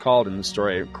actually what it's called in the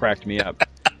story. It cracked me up.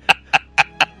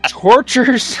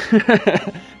 Tortures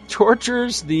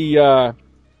the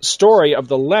story of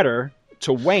the letter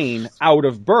to Wayne out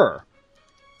of Burr.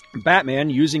 Batman,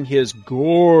 using his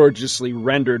gorgeously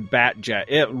rendered bat jet,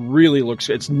 it really looks...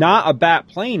 It's not a bat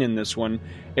plane in this one.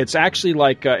 It's actually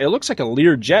like... it looks like a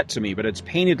Lear jet to me, but it's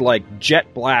painted like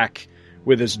jet black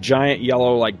with this giant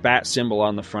yellow like bat symbol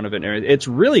on the front of it. It's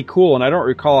really cool, and I don't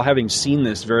recall having seen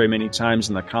this very many times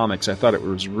in the comics. I thought it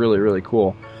was really, really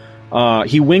cool.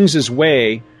 He wings his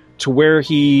way to where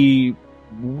he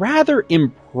rather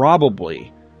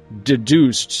improbably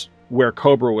deduced where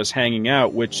Cobra was hanging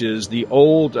out, which is the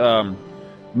old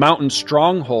mountain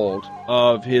stronghold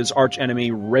of his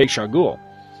archenemy Ra's al Ghul.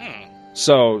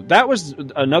 So that was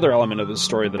another element of the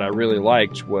story that I really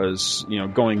liked, was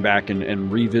going back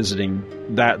and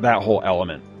revisiting that whole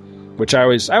element, which I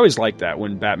always liked that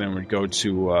when Batman would go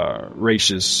to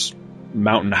Ra's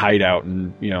mountain hideout,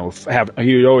 and he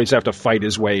would always have to fight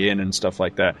his way in and stuff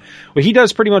like that. Well, he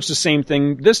does pretty much the same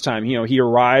thing this time. He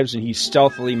arrives and he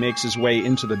stealthily makes his way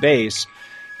into the base,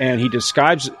 and he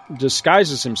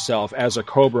disguises himself as a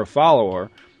Cobra follower.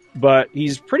 But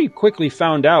he's pretty quickly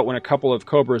found out when a couple of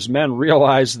Cobra's men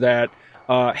realize that,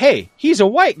 hey, he's a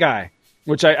white guy,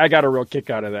 which I got a real kick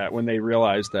out of that when they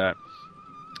realized that.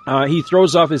 He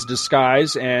throws off his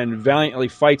disguise and valiantly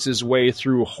fights his way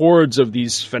through hordes of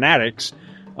these fanatics,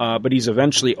 but he's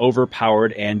eventually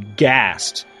overpowered and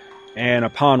gassed. And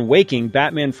upon waking,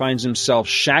 Batman finds himself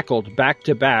shackled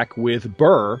back-to-back with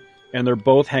Burr, and they're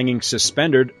both hanging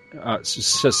suspended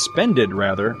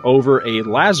over a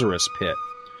Lazarus pit.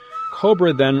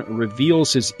 Cobra then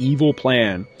reveals his evil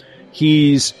plan.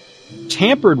 He's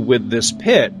tampered with this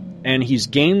pit, and he's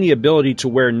gained the ability to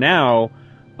where now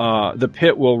the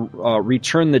pit will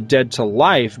return the dead to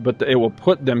life, but it will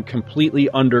put them completely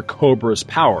under Cobra's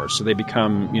power, so they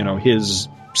become, his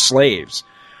slaves.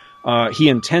 He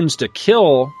intends to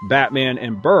kill Batman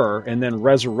and Burr and then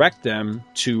resurrect them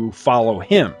to follow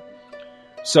him.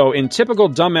 So in typical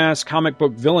dumbass comic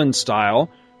book villain style,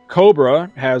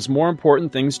 Cobra has more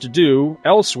important things to do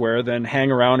elsewhere than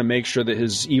hang around and make sure that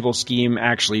his evil scheme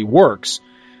actually works.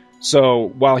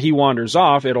 So while he wanders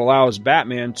off, it allows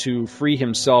Batman to free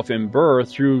himself and Burr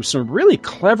through some really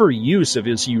clever use of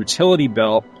his utility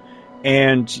belt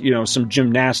and, some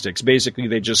gymnastics. Basically,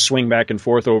 they just swing back and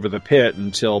forth over the pit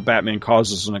until Batman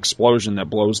causes an explosion that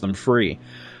blows them free.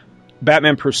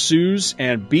 Batman pursues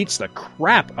and beats the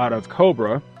crap out of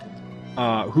Cobra,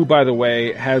 who, by the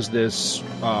way, has this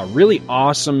really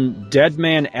awesome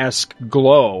Deadman-esque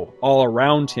glow all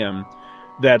around him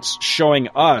that's showing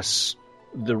us,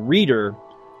 the reader,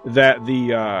 that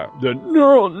the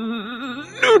neural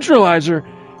neutralizer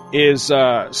is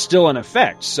still in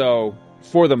effect. So,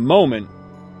 for the moment,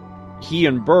 he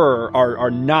and Burr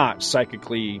are not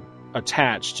psychically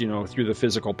attached, through the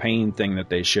physical pain thing that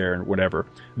they share and whatever.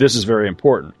 This is very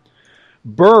important.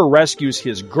 Burr rescues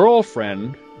his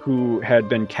girlfriend, who had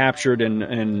been captured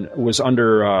and was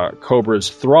under Cobra's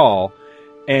thrall,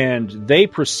 and they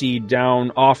proceed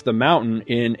down off the mountain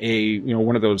in a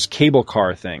one of those cable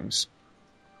car things.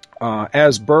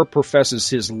 As Burr professes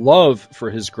his love for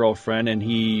his girlfriend, and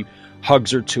he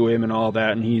hugs her to him and all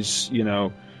that, and he's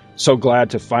so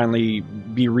glad to finally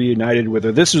be reunited with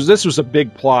her. This was a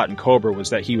big plot in Cobra,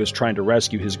 was that he was trying to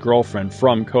rescue his girlfriend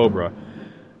from Cobra.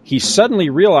 He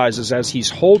suddenly realizes as he's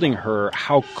holding her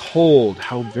how cold,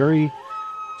 how very,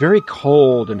 very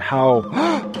cold, and how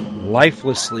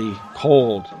lifelessly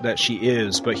cold that she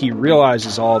is. But he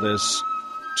realizes all this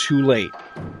too late,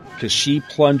 because she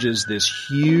plunges this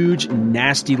huge,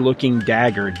 nasty-looking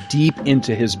dagger deep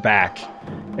into his back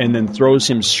and then throws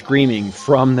him screaming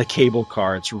from the cable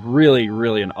car. It's really,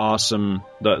 really an awesome,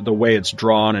 the way it's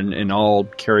drawn and all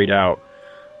carried out.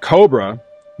 Cobra,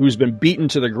 who's been beaten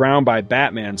to the ground by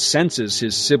Batman, senses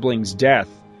his sibling's death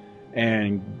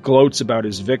and gloats about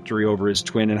his victory over his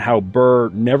twin, and how Burr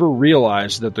never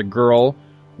realized that the girl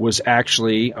was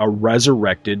actually a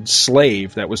resurrected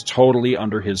slave that was totally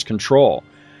under his control.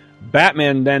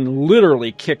 Batman then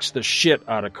literally kicks the shit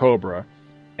out of Cobra,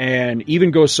 and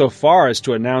even goes so far as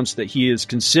to announce that he is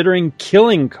considering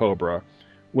killing Cobra,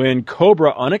 when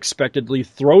Cobra unexpectedly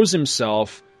throws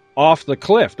himself off the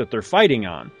cliff that they're fighting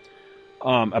on.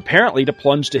 Apparently to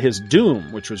plunge to his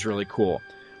doom, which was really cool.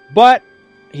 But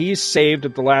he's saved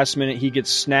at the last minute. He gets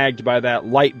snagged by that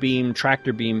light beam,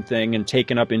 tractor beam thing, and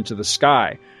taken up into the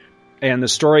sky. And the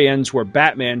story ends where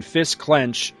Batman, fist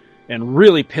clench and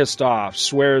really pissed off,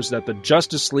 swears that the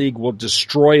Justice League will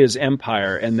destroy his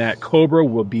empire and that Cobra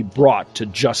will be brought to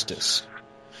justice.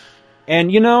 And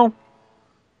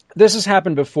this has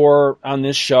happened before on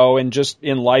this show and just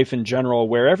in life in general,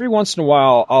 where every once in a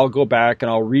while I'll go back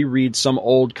and I'll reread some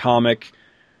old comic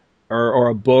or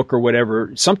a book or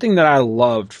whatever, something that I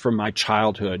loved from my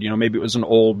childhood. Maybe it was an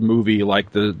old movie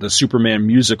like the Superman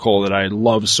musical that I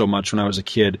loved so much when I was a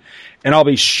kid. And I'll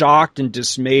be shocked and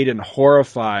dismayed and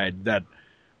horrified that,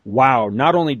 wow,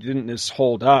 not only didn't this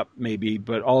hold up maybe,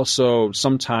 but also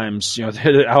sometimes, that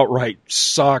it outright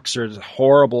sucks or is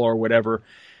horrible or whatever.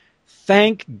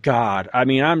 Thank God. I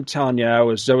mean, I'm telling you, I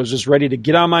was just ready to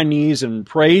get on my knees and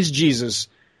praise Jesus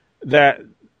that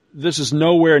this is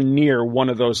nowhere near one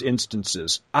of those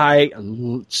instances. I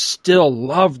still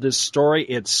love this story.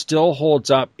 It still holds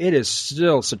up. It is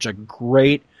still such a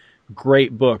great,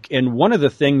 great book. And one of the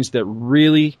things that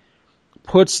really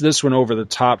puts this one over the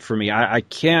top for me, I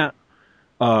can't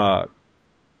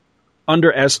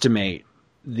underestimate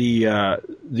the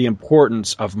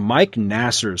importance of Mike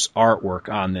Nasser's artwork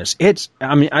on this. It's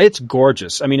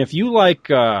gorgeous. I mean, if you like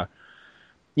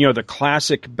the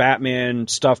classic Batman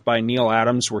stuff by Neil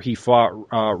Adams, where he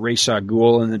fought Ra's al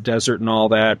Ghul in the desert and all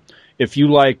that. If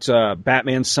you liked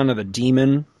Batman Son of the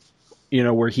Demon,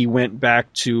 where he went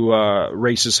back to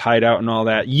Race's hideout and all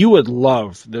that, you would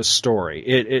love this story.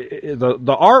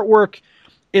 The artwork,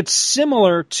 it's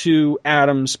similar to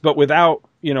Adams, but without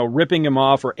ripping him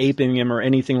off or aping him or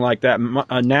anything like that.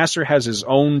 Nasser has his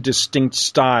own distinct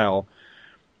style,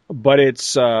 but it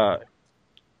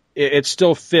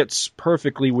still fits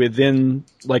perfectly within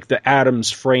like the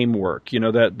Adams framework,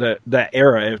 that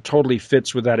era. It totally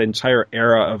fits with that entire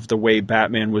era of the way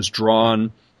Batman was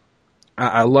drawn.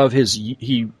 I love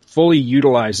he fully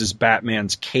utilizes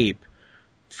Batman's cape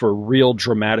for real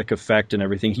dramatic effect and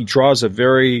everything. He draws a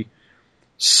very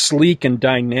sleek and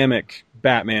dynamic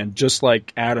Batman, just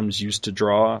like Adams used to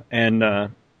draw,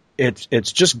 and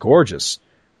it's just gorgeous.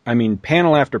 I mean,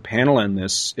 panel after panel in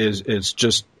this is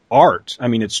just art. I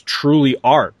mean, it's truly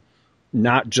art,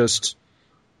 not just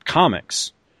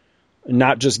comics,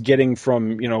 not just getting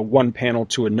from, one panel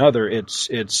to another.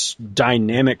 It's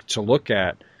dynamic to look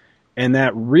at, and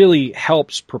that really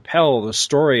helps propel the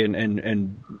story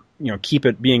and keep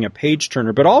it being a page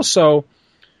turner. But also,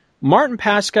 Martin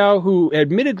Pascoe, who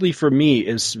admittedly for me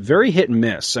is very hit and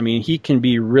miss. I mean, he can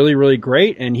be really, really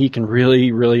great, and he can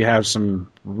really, really have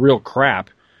some real crap.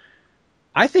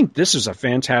 I think this is a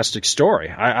fantastic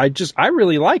story. I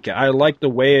really like it. I like the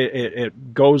way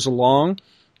it goes along.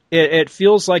 It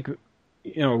feels like,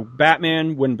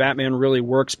 Batman when Batman really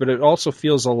works, but it also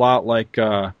feels a lot like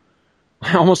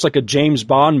almost like a James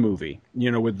Bond movie,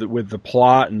 with the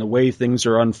plot and the way things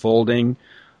are unfolding.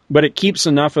 But it keeps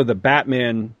enough of the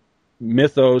Batman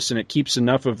mythos, and it keeps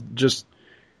enough of just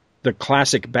the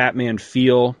classic Batman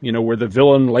feel, where the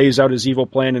villain lays out his evil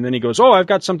plan and then he goes, "Oh, I've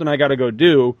got something I got to go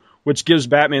do," which gives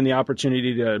Batman the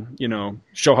opportunity to,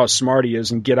 show how smart he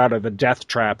is and get out of the death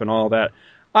trap and all that.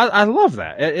 I love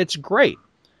that. It's great.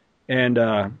 And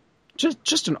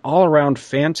just an all-around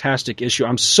fantastic issue.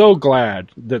 I'm so glad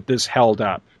that this held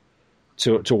up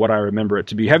to what I remember it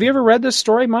to be. Have you ever read this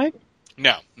story, Mike?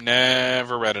 No,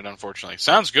 never read it, unfortunately.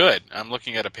 Sounds good. I'm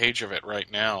looking at a page of it right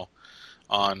now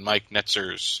on Mike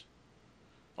Netzer's,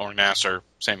 or Nasser,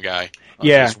 same guy,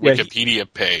 his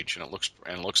Wikipedia page, and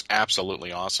it looks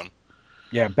absolutely awesome.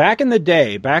 Yeah, back in the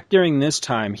day, back during this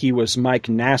time, he was Mike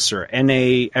Nasser,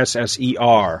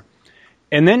 Nasser.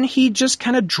 And then he just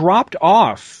kind of dropped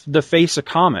off the face of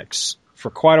comics for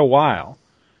quite a while.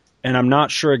 And I'm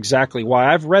not sure exactly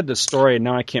why. I've read the story, and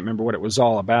now I can't remember what it was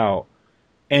all about.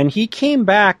 And he came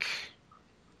back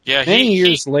many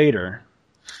years later.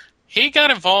 He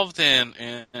got involved in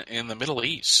the Middle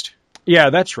East. Yeah,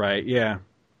 that's right, yeah.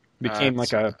 Became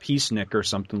like a peacenik or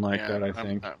something like that, I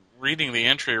think. I'm reading the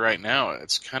entry right now.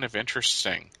 It's kind of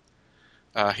interesting.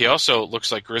 He also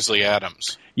looks like Grizzly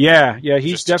Adams. Yeah,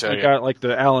 he's definitely got like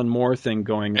the Alan Moore thing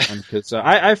going on. Cause,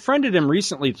 I friended him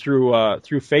recently through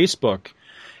Facebook.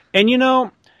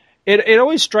 And, it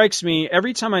always strikes me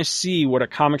every time I see what a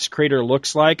comics creator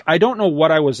looks like. I don't know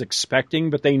what I was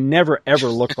expecting, but they never, ever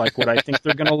look like what I think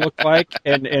they're going to look like.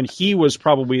 And he was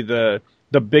probably the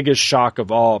biggest shock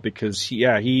of all because,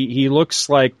 he looks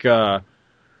like a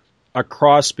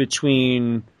cross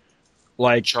between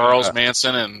like Charles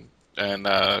Manson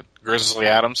and Grizzly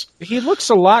Adams. He looks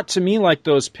a lot to me like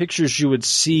those pictures you would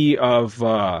see of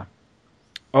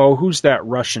who's that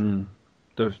Russian?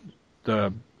 The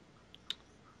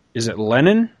is it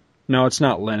Lenin? No, it's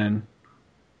not Lenin.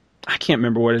 I can't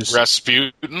remember what it is.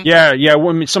 Rasputin. Yeah,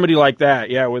 somebody like that.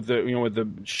 Yeah, with the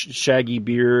shaggy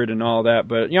beard and all that.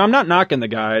 But I'm not knocking the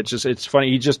guy. It's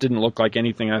funny. He just didn't look like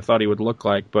anything I thought he would look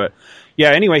like. But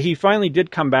yeah, anyway, he finally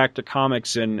did come back to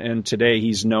comics, and today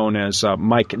he's known as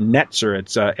Mike Netzer.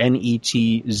 It's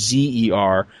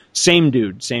Netzer. Same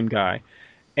dude, same guy,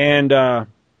 and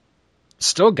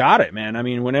still got it, man. I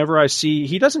mean, whenever I see,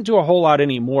 he doesn't do a whole lot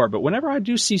anymore, but whenever I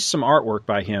do see some artwork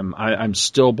by him, I'm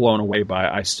still blown away by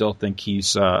it. I still think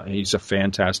he's a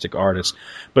fantastic artist.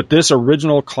 But this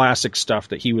original classic stuff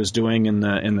that he was doing in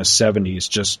the 70s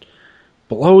just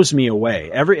blows me away.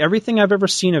 Everything I've ever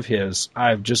seen of his,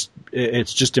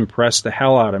 it's just impressed the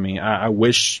hell out of me. I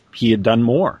wish he had done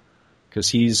more because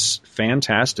he's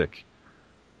fantastic.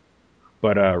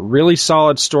 But a really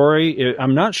solid story.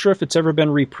 I'm not sure if it's ever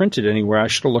been reprinted anywhere. I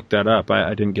should have looked that up.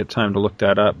 I didn't get time to look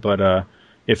that up. But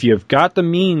if you've got the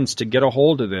means to get a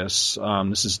hold of this,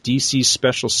 this is DC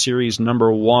Special Series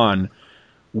number 1.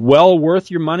 Well worth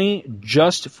your money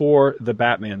just for the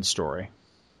Batman story.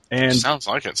 And sounds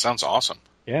like it. Sounds awesome.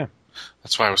 Yeah.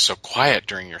 That's why I was so quiet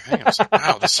during your thing. I was like,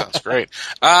 wow, this sounds great.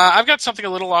 I've got something a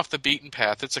little off the beaten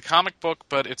path. It's a comic book,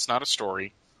 but it's not a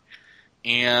story.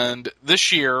 And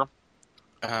this year,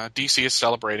 DC is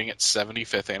celebrating its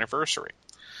 75th anniversary,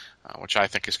 which I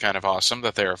think is kind of awesome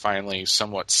that they are finally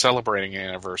somewhat celebrating an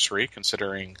anniversary,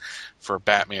 considering for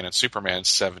Batman and Superman's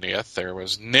 70th, there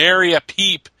was nary a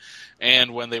peep,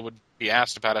 and when they would be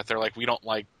asked about it, they're like,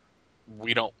 I'm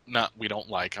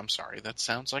sorry, that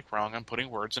sounds like wrong, I'm putting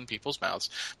words in people's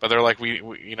mouths, but they're like,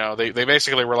 they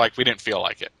basically were like, we didn't feel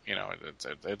like it,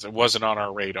 it wasn't on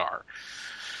our radar.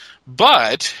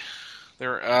 But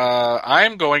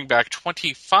I'm going back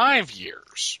 25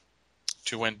 years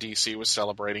to when DC was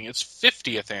celebrating its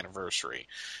 50th anniversary.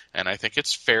 And I think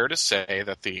it's fair to say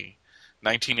that the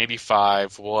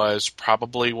 1985 was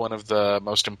probably one of the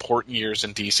most important years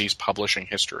in DC's publishing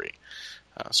history,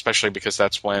 especially because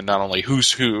that's when not only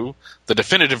Who's Who, the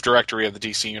definitive directory of the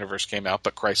DC Universe, came out,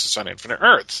 but Crisis on Infinite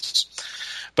Earths.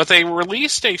 But they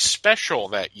released a special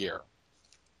that year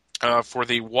for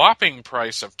the whopping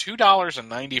price of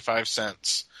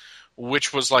 $2.95,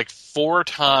 which was like 4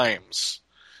 times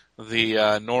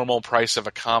the normal price of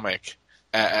a comic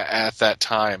at that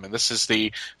time. And this is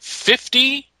the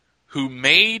 50 Who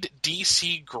Made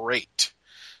DC Great.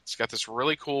 It's got this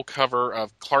really cool cover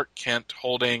of Clark Kent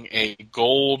holding a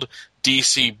gold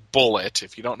DC bullet.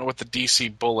 If you don't know what the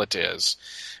DC bullet is,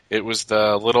 it was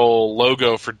the little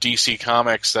logo for DC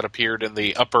Comics that appeared in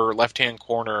the upper left-hand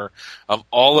corner of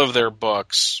all of their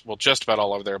books, well, just about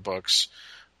all of their books,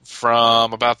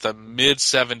 from about the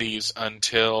mid-'70s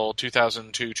until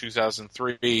 2002,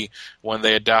 2003, when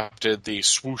they adopted the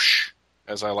swoosh,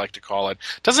 as I like to call it.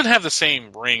 Doesn't have the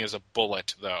same ring as a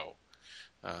bullet, though,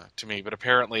 to me, but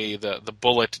apparently the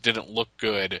bullet didn't look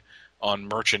good on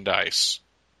merchandise.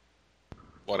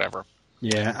 Whatever.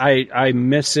 Yeah, I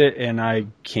miss it, and I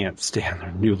can't stand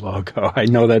their new logo. I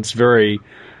know that's very,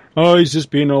 he's just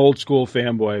being an old school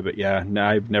fanboy, but yeah, no,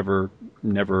 I've never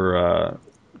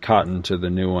cotton to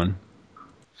the new one.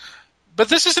 But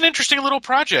this is an interesting little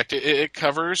project. It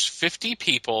covers 50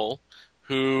 people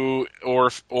who, or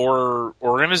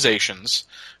organizations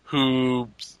who,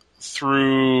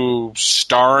 through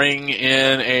starring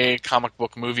in a comic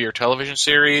book movie or television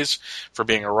series, for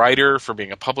being a writer, for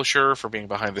being a publisher, for being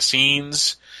behind the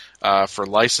scenes, for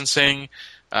licensing,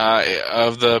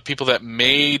 of the people that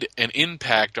made an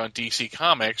impact on DC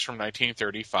Comics from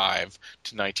 1935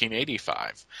 to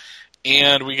 1985.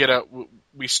 And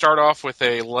we start off with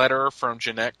a letter from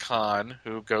Jeanette Kahn,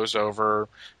 who goes over,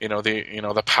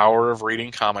 the power of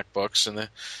reading comic books and the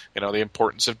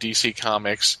importance of DC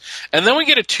Comics. And then we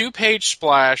get a 2-page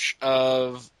splash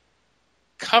of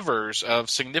covers of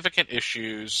significant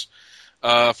issues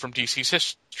from DC's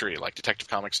history, like Detective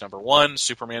Comics #1,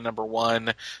 Superman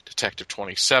 #1, Detective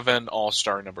 27,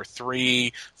 All-Star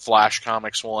 #3, Flash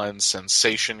Comics 1,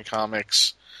 Sensation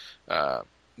Comics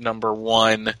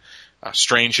 #1,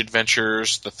 Strange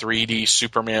Adventures, the 3D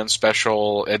Superman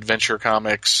Special Adventure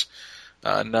Comics,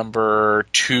 number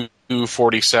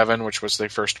 247, which was the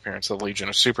first appearance of the Legion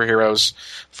of Superheroes,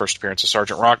 first appearance of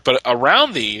Sergeant Rock. But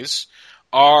around these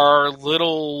are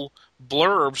little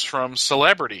blurbs from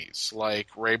celebrities like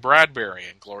Ray Bradbury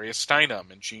and Gloria Steinem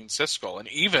and Gene Siskel, and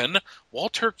even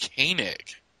Walter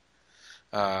Koenig,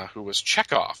 who was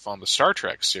Chekhov on the Star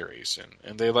Trek series.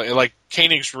 And they like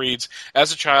Koenig reads,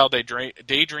 as a child, I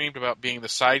daydreamed about being the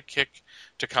sidekick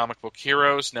to comic book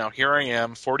heroes. Now here I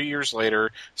am, 40 years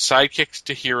later, sidekick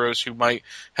to heroes who might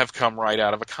have come right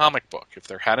out of a comic book. If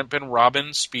there hadn't been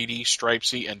Robin, Speedy,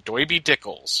 Stripesy, and Doiby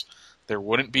Dickles, there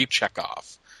wouldn't be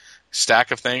Chekhov.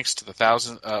 Stack of thanks to the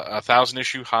 1,000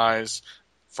 issue highs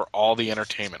for all the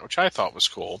entertainment, which I thought was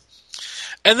cool.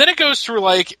 And then it goes through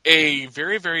like a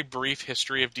very, very brief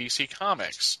history of DC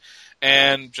Comics.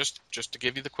 And just to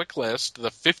give you the quick list,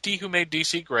 the 50 who made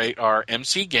DC great are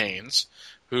MC Gaines,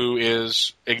 who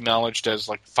is acknowledged as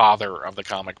like father of the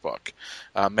comic book.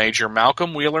 Major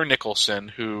Malcolm Wheeler Nicholson,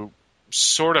 who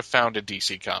sort of founded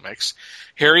DC Comics.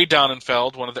 Harry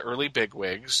Donenfeld, one of the early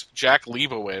bigwigs. Jack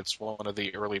Leibowitz, one of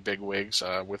the early bigwigs.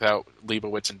 Without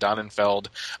Leibowitz and Donenfeld,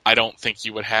 I don't think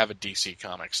you would have a DC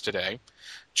Comics today.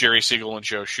 Jerry Siegel and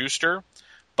Joe Shuster.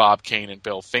 Bob Kane and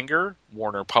Bill Finger.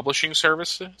 Warner Publishing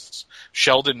Services.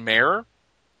 Sheldon Mayer,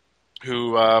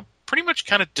 who pretty much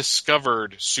kind of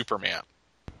discovered Superman.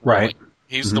 Right.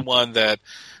 He's the one that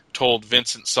told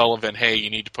Vincent Sullivan, hey, you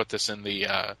need to put this in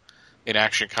the in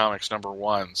Action Comics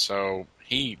 #1. So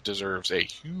he deserves a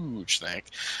huge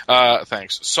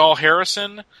thanks. Saul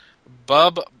Harrison,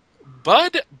 Bud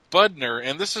Budner,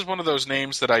 and this is one of those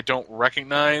names that I don't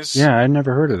recognize. Yeah, I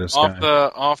never heard of this guy.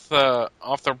 Off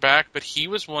the back, but he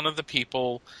was one of the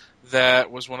people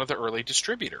that was one of the early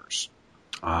distributors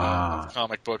of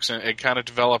comic books, and it kind of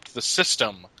developed the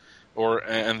system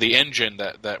and the engine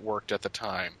that worked at the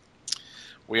time.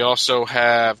 We also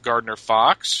have Gardner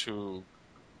Fox, who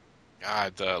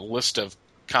the list of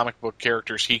comic book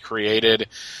characters he created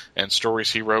and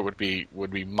stories he wrote would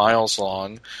be miles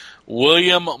long.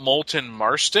 William Moulton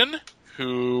Marston,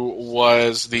 who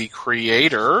was the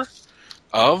creator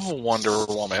of Wonder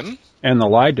Woman. And the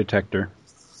lie detector.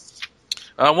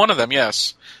 One of them,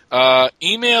 yes.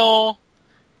 Emil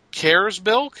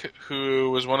Kersbilk, who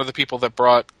was one of the people that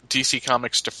brought DC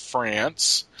Comics to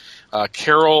France.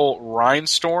 Carol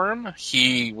Reinstorm,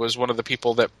 he was one of the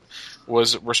people that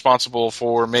was responsible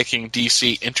for making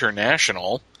DC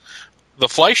International. The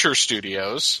Fleischer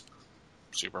Studios,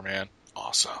 Superman,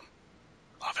 awesome.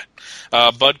 Love it.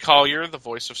 Bud Collyer, the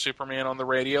voice of Superman on the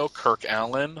radio. Kirk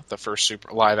Allen, the first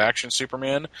live-action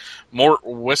Superman. Mort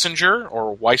Weisinger,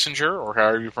 or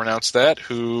however you pronounce that,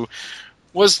 who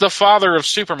was the father of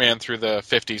Superman through the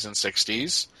 50s and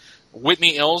 60s.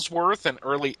 Whitney Ellsworth, an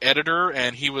early editor,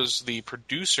 and he was the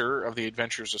producer of the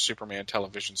Adventures of Superman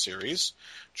television series.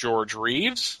 George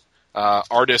Reeves,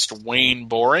 artist Wayne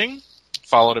Boring,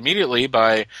 followed immediately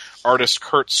by artist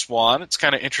Kurt Swan. It's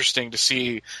kind of interesting to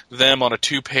see them on a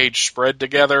 2-page spread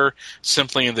together,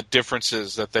 simply in the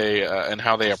differences that they and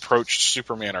how they approached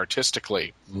Superman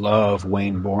artistically. Love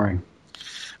Wayne Boring.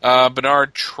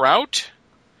 Bernard Trout,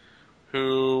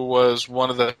 who was one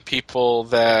of the people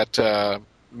that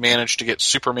managed to get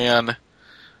Superman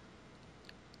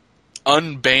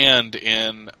unbanned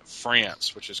in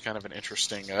France, which is kind of an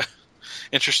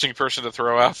interesting person to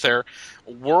throw out there.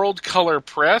 World Color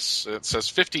Press, it says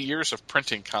 50 years of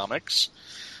printing comics.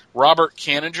 Robert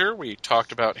Kanigher, we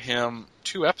talked about him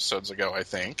 2 episodes ago, I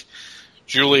think.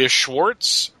 Julia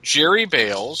Schwartz, Jerry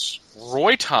Bales,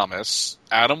 Roy Thomas,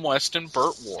 Adam West, and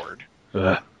Burt Ward.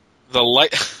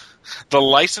 The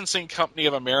Licensing Company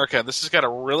of America. This has got a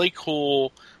really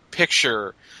cool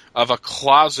picture of a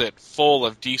closet full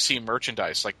of DC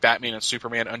merchandise, like Batman and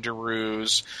Superman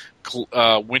underoos,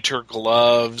 winter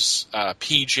gloves,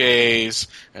 PJs,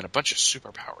 and a bunch of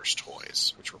Superpowers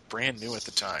toys, which were brand new at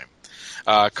the time.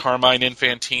 Carmine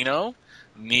Infantino,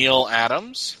 Neil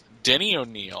Adams, Denny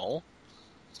O'Neil,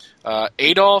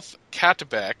 Adolf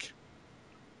Kattebeck.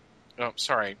 Oh,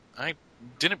 sorry, I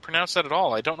didn't pronounce that at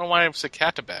all. I don't know why I said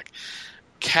Kattebeck.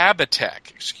 Kabatek,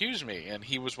 excuse me, and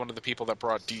he was one of the people that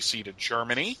brought DC to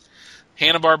Germany.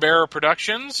 Hanna-Barbera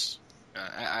Productions,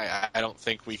 I don't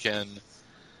think we can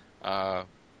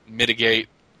mitigate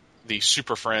the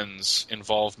Super Friends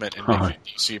involvement in making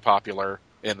DC popular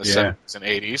in the 70s and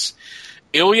 80s.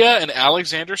 Ilya and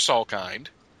Alexander Salkind,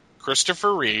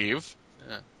 Christopher Reeve,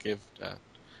 give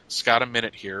Scott a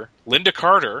minute here, Linda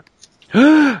Carter,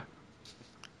 Phil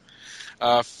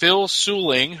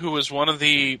Suling, who was one of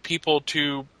the people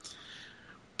to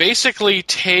basically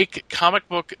take comic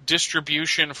book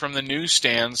distribution from the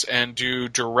newsstands and do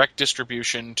direct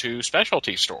distribution to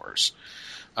specialty stores.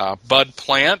 Bud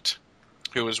Plant,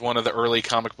 who was one of the early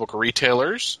comic book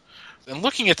retailers. And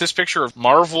looking at this picture of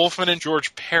Marv Wolfman and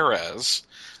George Perez,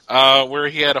 where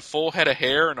he had a full head of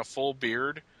hair and a full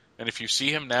beard, and if you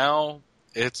see him now,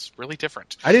 it's really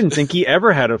different. I didn't think he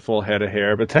ever had a full head of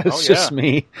hair, but that's just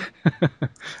me.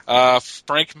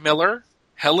 Frank Miller,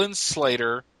 Helen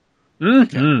Slater.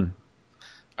 Mm-hmm.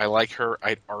 I like her.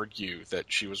 I'd argue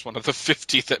that she was one of the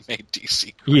 50 that made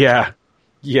DC great.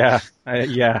 Yeah.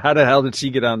 How the hell did she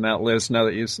get on that list? Now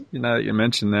that you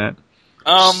mention that,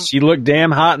 she looked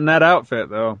damn hot in that outfit,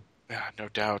 though. Yeah, no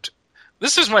doubt.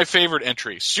 This is my favorite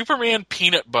entry: Superman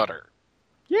Peanut Butter.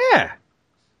 Yeah.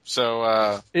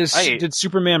 So, did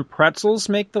Superman Pretzels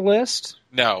make the list?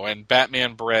 No, and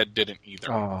Batman Bread didn't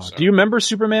either. Oh, so. Do you remember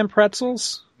Superman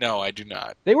Pretzels? No, I do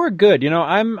not. They were good.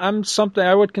 I'm something.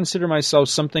 I would consider myself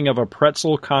something of a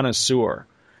pretzel connoisseur.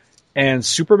 And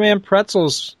Superman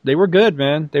Pretzels, they were good,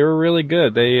 man. They were really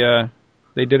good.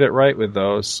 They did it right with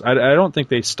those. I don't think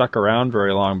they stuck around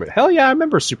very long, but hell yeah, I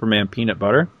remember Superman Peanut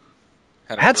Butter.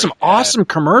 Had some awesome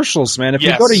commercials, man. If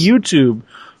you go to YouTube,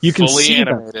 you can see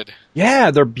animated. them.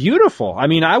 Yeah, they're beautiful. I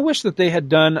mean, I wish that they had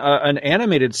done an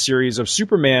animated series of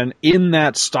Superman in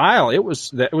that style. It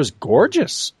was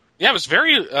gorgeous. Yeah, it was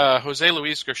very Jose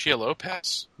Luis Garcia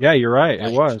Lopez. Yeah, you're right.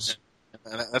 It was.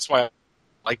 And that's why I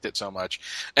liked it so much.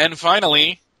 And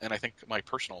finally, and I think my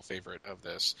personal favorite of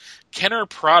this, Kenner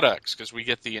Products, because we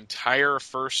get the entire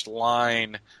first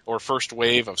line or first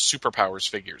wave of Superpowers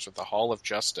figures with the Hall of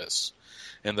Justice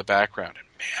in the background. And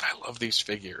man, I love these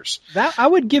figures. That I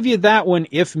would give you that one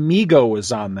if Mego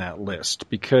was on that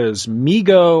list, because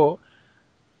Mego,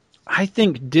 I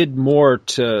think, did more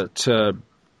to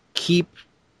keep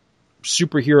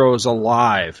superheroes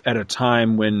alive at a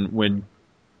time when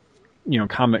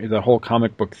the whole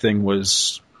comic book thing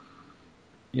was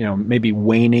maybe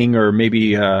waning, or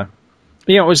maybe it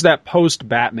was that post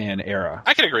Batman era.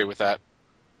 I can agree with that.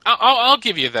 I'll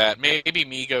give you that. Maybe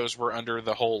Migos were under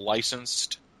the whole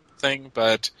licensed thing,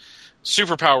 but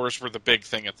Superpowers were the big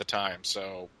thing at the time,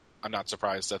 so I'm not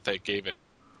surprised that they gave it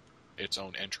its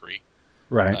own entry.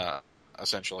 Right.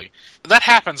 Essentially. That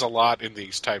happens a lot in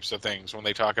these types of things when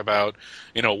they talk about,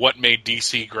 what made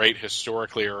DC great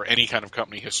historically, or any kind of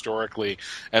company historically,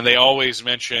 and they always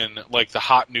mention like the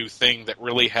hot new thing that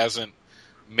really hasn't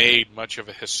made much of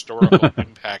a historical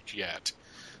impact yet.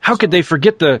 How could they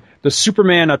forget the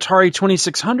Superman Atari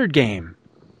 2600 game?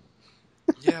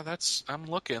 Yeah, I'm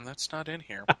looking. That's not in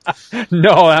here.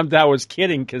 No, that was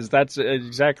kidding, because that's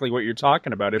exactly what you're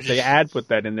talking about. If they had put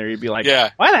that in there, you'd be like, yeah.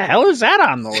 Why the hell is that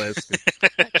on the list?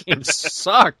 That game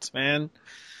sucked, man.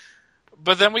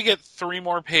 But then we get 3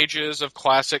 more pages of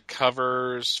classic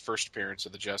covers. First appearance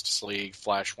of the Justice League,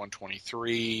 Flash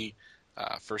 123,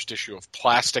 first issue of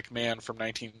Plastic Man from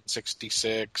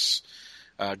 1966,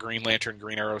 Green Lantern,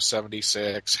 Green Arrow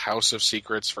 76, House of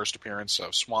Secrets, first appearance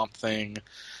of Swamp Thing,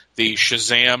 the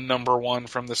Shazam #1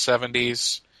 from the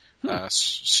 70s,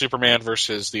 Superman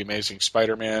versus the Amazing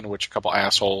Spider-Man, which a couple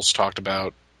assholes talked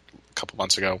about a couple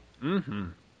months ago. Mm-hmm.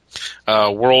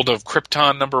 World of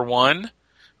Krypton #1,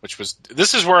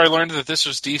 this is where I learned that this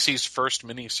was DC's first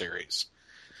miniseries.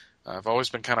 I've always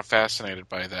been kind of fascinated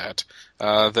by that.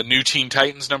 The New Teen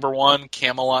Titans #1,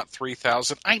 Camelot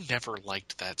 3000. I never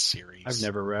liked that series. I've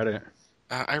never read it.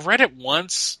 I read it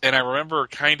once, and I remember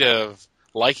kind of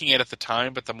liking it at the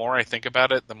time, but the more I think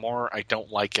about it, the more I don't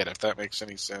like it, if that makes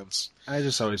any sense. I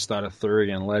just always thought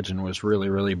Arthurian legend was really,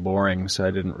 really boring, so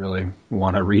I didn't really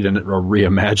want to read it or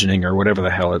reimagining or whatever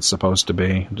the hell it's supposed to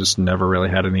be. Just never really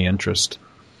had any interest.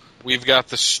 We've got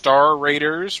the Star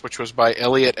Raiders, which was by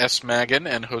Elliot S. Magan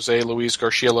and Jose Luis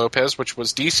Garcia Lopez, which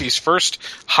was DC's first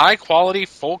high-quality,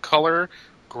 full-color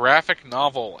graphic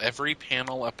novel, every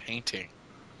panel a painting.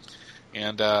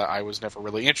 And I was never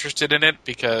really interested in it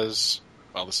because,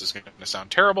 well, this is going to sound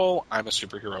terrible, I'm a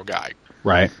superhero guy.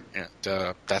 Right. And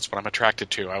that's what I'm attracted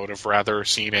to. I would have rather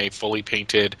seen a fully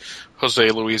painted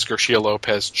Jose Luis Garcia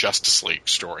Lopez Justice League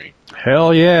story.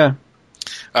 Hell yeah.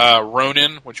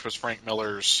 Ronin, which was Frank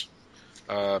Miller's...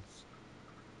 how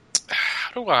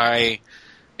do I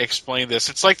explain this?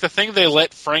 It's like the thing they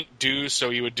let Frank do so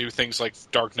he would do things like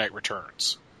Dark Knight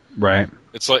Returns. Right.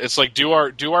 It's like do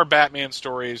our Batman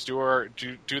stories, do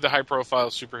the high profile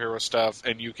superhero stuff,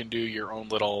 and you can do your own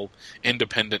little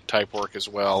independent type work as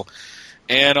well.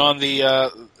 And on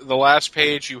the last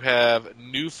page, you have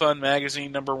New Fun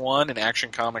Magazine #1 and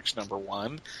Action Comics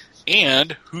 #1,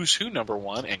 and Who's Who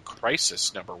 #1 and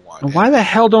Crisis #1. Why the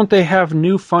hell don't they have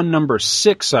New Fun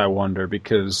 #6? I wonder,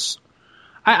 because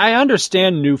I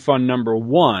understand New Fun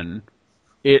 #1.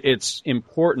 Its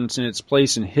importance and its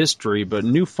place in history, but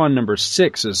New Fun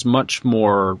 #6 is much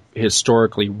more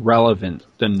historically relevant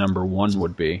than #1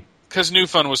 would be. Because New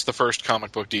Fun was the first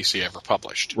comic book DC ever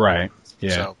published. Right,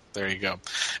 yeah. So, there you go.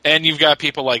 And you've got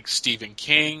people like Stephen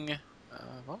King.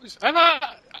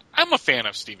 I'm a fan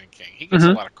of Stephen King. He gets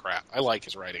a lot of crap. I like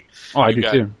his writing. Oh, I do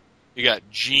too. You got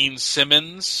Gene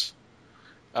Simmons,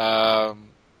 rock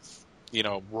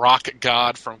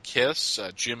god from Kiss,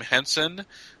 Jim Henson,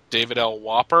 David L.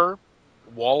 Walper,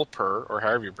 or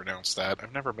however you pronounce that.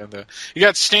 I've never been there. You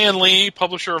got Stan Lee,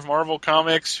 publisher of Marvel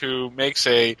Comics, who makes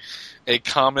a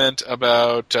comment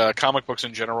about comic books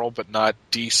in general, but not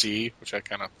DC, which I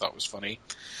kind of thought was funny.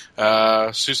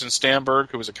 Susan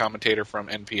Stamberg, who was a commentator from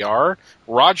NPR.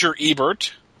 Roger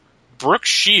Ebert, Brooke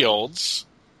Shields.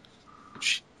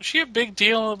 Was she a big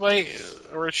deal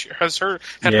or has her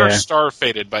star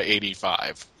faded by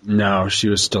 85? No, she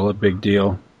was still a big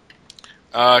deal.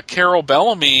 Carol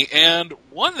Bellamy, and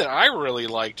one that I really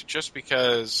liked just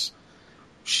because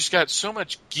she's got so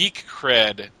much geek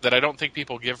cred that I don't think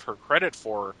people give her credit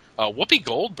for. Whoopi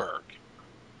Goldberg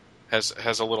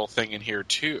has a little thing in here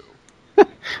too.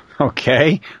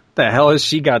 Okay. What the hell has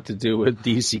she got to do with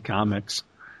DC Comics?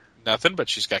 Nothing, but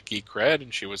she's got geek cred,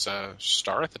 and she was a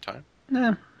star at the time.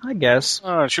 I guess.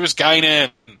 She was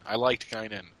Guinan. I liked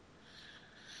Guinan.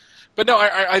 But no,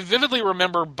 I vividly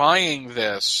remember buying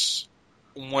this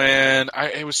when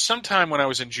it was sometime when I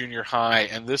was in junior high,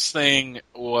 and this thing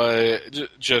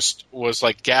was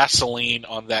like gasoline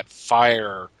on that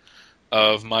fire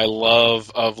of my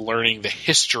love of learning the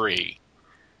history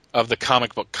of the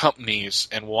comic book companies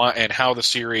and how the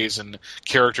series and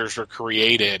characters were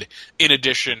created, in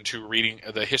addition to reading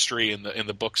the history in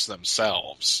the books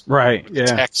themselves. Right. Yeah.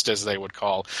 Text, as they would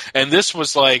call. And this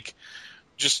was like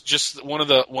just one of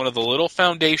the little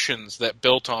foundations that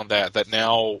built on that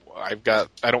now I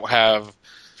don't have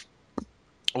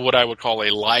what I would call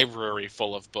a library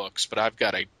full of books, but I've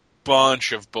got a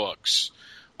bunch of books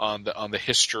on the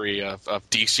history of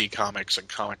DC Comics and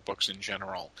comic books in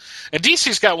general. And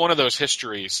DC's got one of those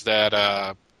histories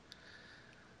that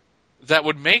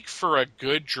would make for a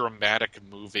good dramatic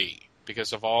movie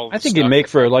because of all the I think it'd make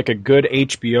for like a good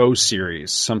HBO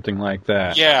series, something like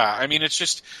that. Yeah, I mean, it's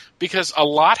just because a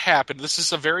lot happened. This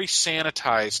is a very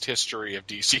sanitized history of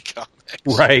DC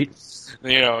Comics. Right.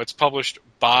 It's published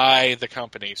by the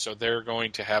company, so they're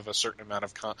going to have a certain amount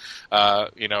of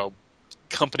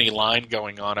company line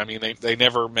going on. I mean, they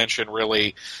never mention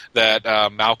really that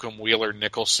Malcolm Wheeler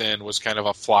Nicholson was kind of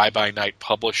a fly-by-night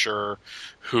publisher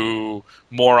who,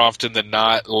 more often than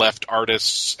not, left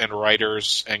artists and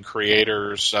writers and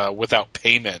creators without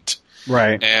payment.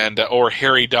 Right. And or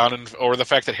the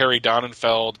fact that Harry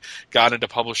Donenfeld got into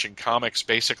publishing comics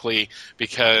basically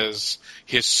because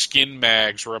his skin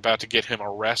mags were about to get him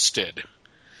arrested,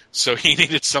 so he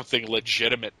needed something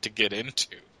legitimate to get into.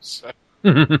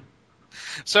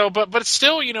 But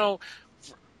still,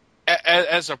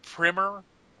 as a primer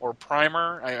or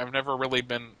primer, I've never really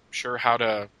been sure how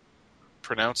to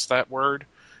pronounce that word.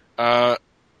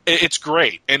 It's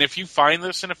great, and if you find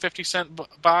this in a 50-cent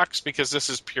box, because this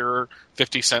is pure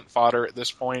 50-cent fodder at this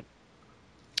point,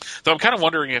 though I'm kind of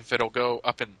wondering if it'll go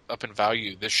up in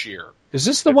value this year. Is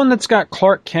this the one that's got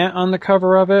Clark Kent on the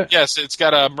cover of it? Yes, it's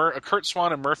got a Kurt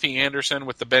Swan and Murphy Anderson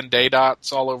with the Ben Day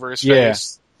dots all over his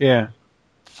face. Yeah.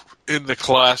 In the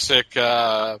classic,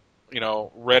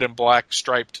 red and black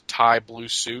striped tie blue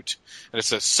suit, and it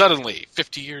says "Suddenly,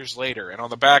 50 years later," and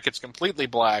on the back it's completely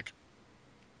black.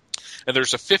 And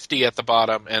there's a 50 at the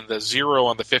bottom, and the 0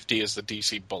 on the 50 is the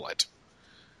DC bullet.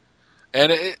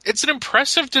 And it's an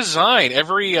impressive design.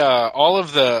 All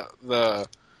of the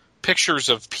pictures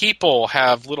of people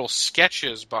have little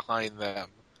sketches behind them,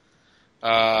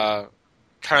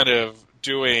 kind of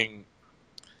doing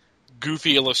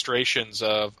goofy illustrations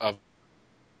of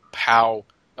how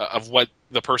of what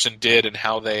the person did and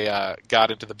how they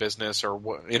got into the business, or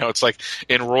it's like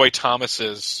in Roy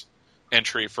Thomas's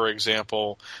entry, for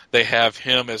example, they have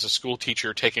him as a school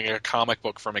teacher taking a comic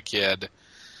book from a kid,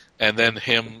 and then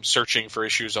him searching for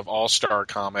issues of All-Star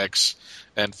Comics,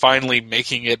 and finally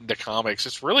making it into comics.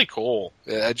 It's really cool.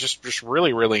 Just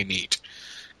really, really neat.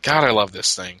 God, I love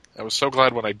this thing. I was so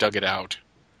glad when I dug it out.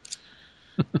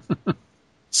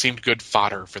 Seemed good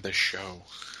fodder for this show.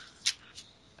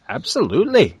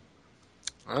 Absolutely.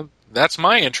 Well, that's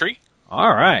my entry.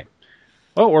 All right.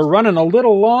 Well, we're running a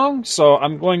little long, so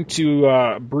I'm going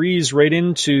to breeze right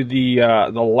into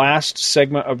the last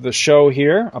segment of the show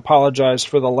here. Apologize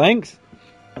for the length.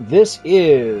 This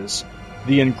is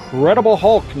The Incredible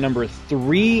Hulk number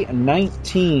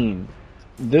 319.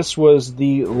 This was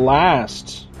the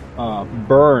last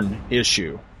Byrne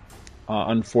issue,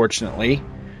 unfortunately.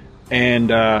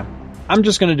 And I'm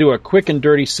just going to do a quick and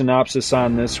dirty synopsis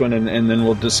on this one, and then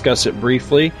we'll discuss it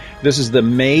briefly. This is the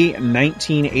May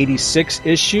 1986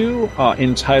 issue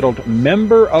entitled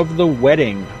Member of the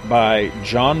Wedding by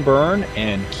John Byrne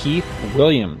and Keith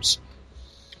Williams.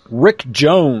 Rick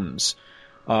Jones,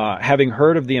 having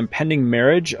heard of the impending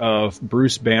marriage of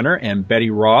Bruce Banner and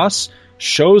Betty Ross,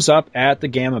 shows up at the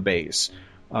Gamma base.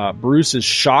 Bruce is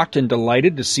shocked and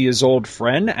delighted to see his old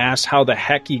friend, asks how the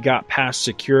heck he got past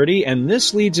security, and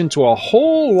this leads into a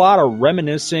whole lot of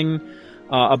reminiscing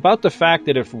about the fact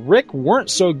that if Rick weren't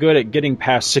so good at getting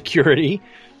past security,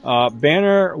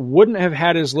 Banner wouldn't have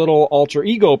had his little alter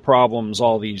ego problems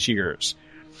all these years.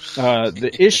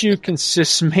 The issue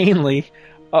consists mainly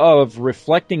of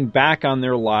reflecting back on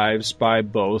their lives by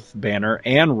both Banner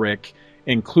and Rick,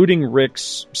 including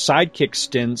Rick's sidekick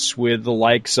stints with the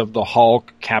likes of the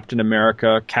Hulk, Captain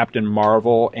America, Captain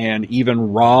Marvel, and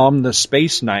even Rom the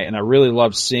Space Knight. And I really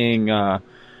love seeing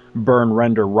Byrne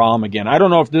render Rom again. I don't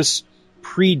know if this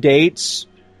predates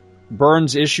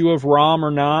Byrne's issue of Rom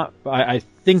or not. I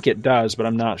think it does, but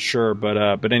I'm not sure.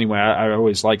 But anyway, I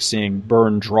always like seeing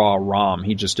Byrne draw Rom.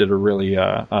 He just did a really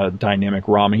dynamic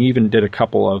Rom. He even did a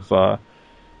couple of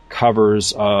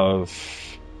covers of,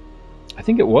 I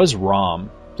think it was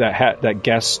Rom that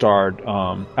guest starred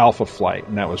Alpha Flight,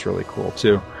 and that was really cool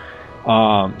too.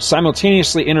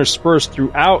 Simultaneously interspersed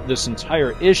throughout this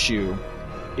entire issue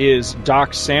is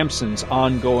Doc Samson's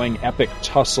ongoing epic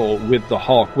tussle with the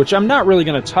Hulk, which I'm not really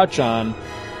going to touch on,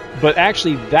 but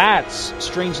actually that's,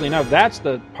 strangely enough, that's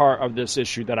the part of this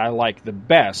issue that I like the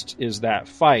best, is that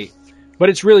fight. But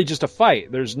it's really just a fight.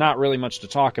 There's not really much to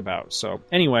talk about. So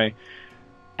anyway,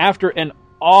 after an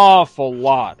awful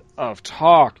lot of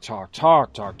talk,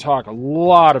 a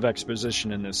lot of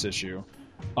exposition in this issue.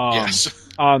 Yes.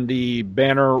 On the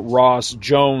Banner, Ross,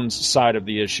 Jones side of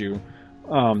the issue,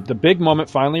 the big moment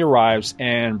finally arrives,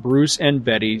 and Bruce and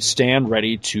Betty stand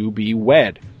ready to be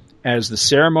wed. As the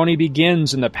ceremony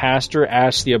begins and the pastor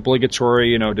asks the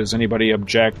obligatory, does anybody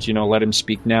object, let him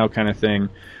speak now kind of thing,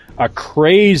 a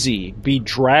crazy,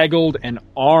 bedraggled, and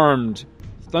armed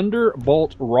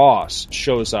Thunderbolt Ross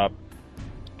shows up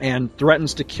and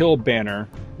threatens to kill Banner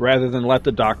rather than let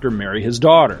the doctor marry his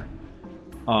daughter.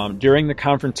 During the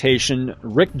confrontation,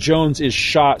 Rick Jones is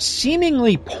shot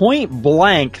seemingly point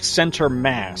blank center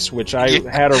mass, which I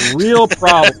had a real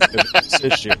problem with this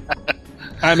issue.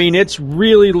 I mean, it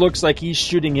really looks like he's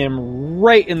shooting him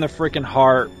right in the freaking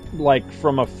heart, like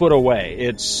from a foot away.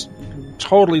 It's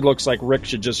totally looks like Rick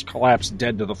should just collapse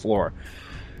dead to the floor.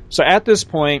 So at this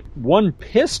point, one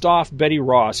pissed off Betty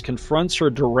Ross confronts her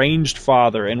deranged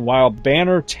father, and while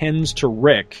Banner tends to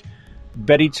Rick,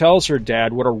 Betty tells her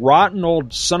dad what a rotten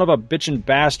old son of a bitchin'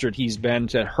 bastard he's been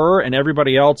to her and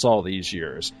everybody else all these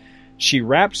years. She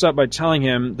wraps up by telling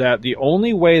him that the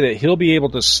only way that he'll be able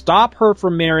to stop her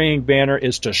from marrying Banner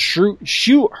is to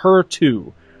shoot her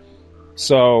too.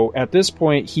 So at this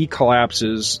point, he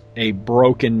collapses, a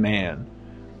broken man.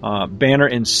 Banner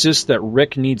insists that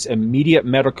Rick needs immediate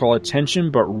medical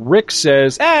attention, but Rick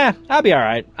says, I'll be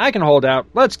alright. I can hold out.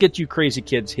 Let's get you crazy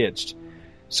kids hitched.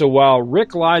 So while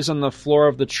Rick lies on the floor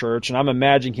of the church, and I'm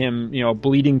imagining him,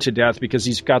 bleeding to death because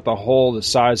he's got the hole the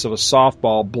size of a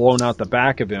softball blown out the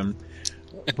back of him,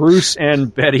 Bruce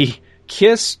and Betty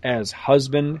kiss as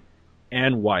husband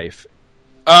and wife.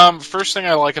 First thing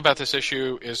I like about this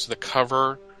issue is the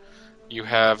cover. You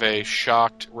have a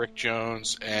shocked Rick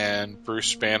Jones and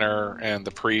Bruce Banner and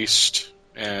the priest,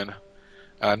 and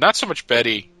not so much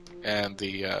Betty and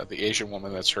the Asian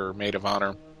woman that's her maid of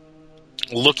honor,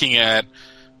 looking at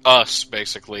us,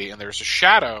 basically, and there's a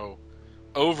shadow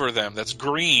over them that's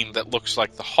green that looks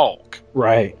like the Hulk.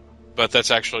 Right. But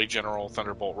that's actually General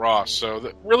Thunderbolt Ross.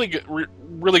 So really good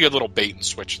little bait and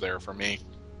switch there for me.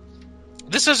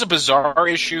 This is a bizarre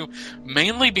issue,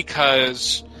 mainly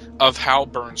because of how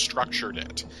Byrne structured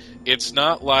it. It's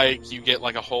not like you get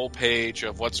like a whole page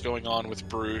of what's going on with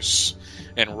Bruce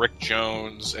and Rick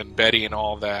Jones and Betty and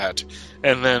all that,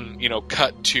 and then,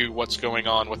 cut to what's going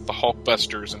on with the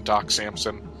Hulkbusters and Doc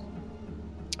Samson.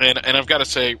 And I've got to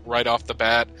say, right off the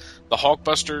bat, the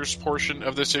Hulkbusters portion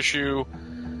of this issue,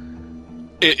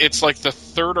 it's like the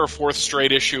third or fourth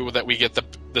straight issue that we get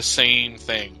the same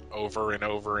thing over and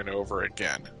over and over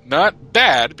again. Not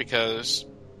bad, because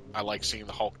I like seeing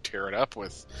the Hulk tear it up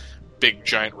with big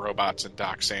giant robots and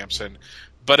Doc Samson,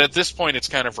 but at this point it's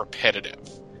kind of repetitive.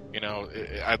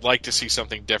 I'd like to see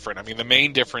something different. I mean, the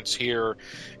main difference here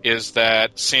is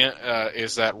that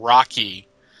Rocky,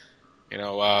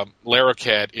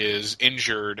 Larroquette is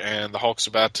injured, and the Hulk's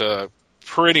about to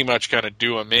pretty much kind of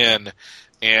do him in,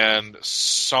 and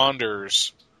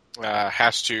Saunders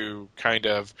has to kind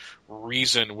of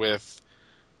reason with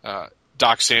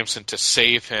Doc Samson to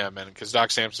save him, and because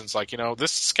Doc Samson's like,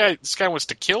 this guy wants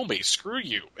to kill me. Screw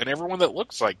you and everyone that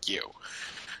looks like you.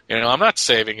 I'm not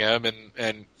saving him,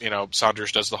 and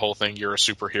Saunders does the whole thing. You're a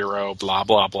superhero, blah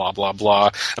blah blah blah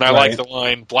blah. And I like the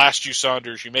line, "Blast you,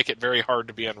 Saunders! You make it very hard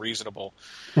to be unreasonable."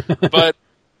 But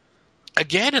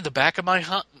again, in the back of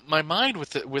my mind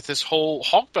with this whole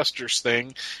Hulkbusters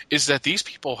thing is that these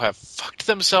people have fucked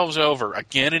themselves over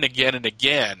again and again and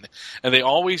again, and they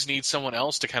always need someone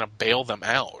else to kind of bail them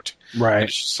out. Right. And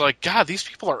it's just like, God, these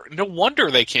people are, no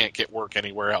wonder they can't get work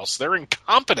anywhere else. They're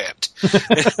incompetent.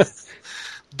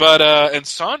 But and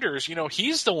Saunders,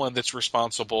 he's the one that's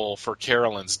responsible for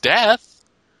Carolyn's death.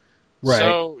 Right.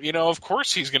 So, of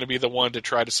course he's going to be the one to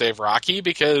try to save Rocky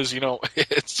because,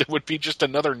 it would be just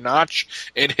another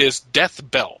notch in his death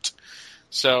belt.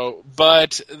 So,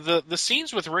 but the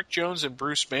scenes with Rick Jones and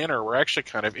Bruce Banner were actually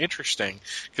kind of interesting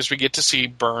because we get to see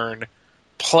Byrne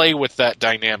play with that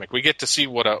dynamic. We get to see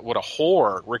what a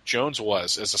whore Rick Jones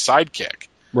was as a sidekick.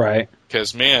 Right.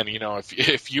 Because, man,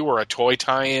 if you were a toy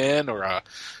tie-in or a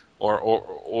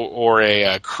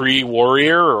Kree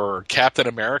warrior or Captain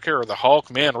America or the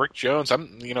Hulk, man, Rick Jones,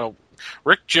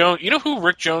 Rick Jones, who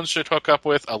Rick Jones should hook up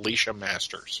with? Alicia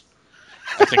Masters.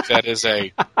 I think that is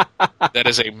a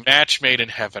match made in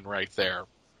heaven right there.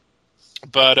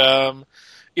 But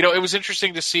it was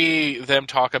interesting to see them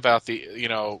talk about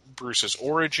the Bruce's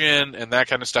origin and that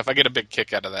kind of stuff. I get a big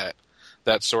kick out of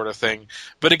that sort of thing.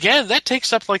 But again, that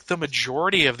takes up like the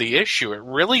majority of the issue. It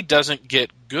really doesn't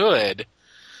get good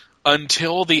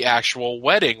until the actual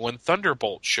wedding when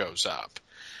Thunderbolt shows up.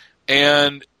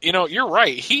 And you're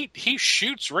right. He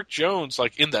shoots Rick Jones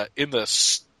like in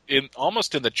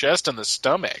almost in the chest and the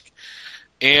stomach.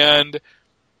 And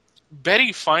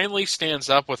Betty finally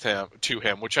stands up to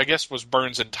him, which I guess was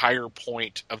Byrne's entire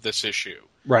point of this issue.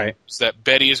 Right. Is that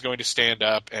Betty is going to stand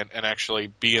up and actually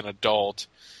be an adult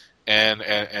and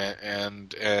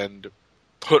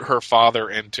put her father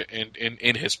in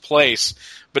his place.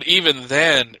 But even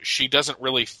then, she doesn't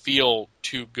really feel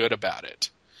too good about it.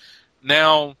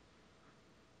 Now,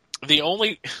 the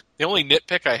only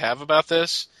nitpick I have about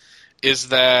this is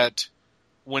that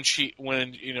when she's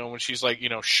like,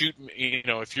 shoot me,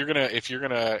 if you're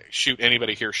gonna shoot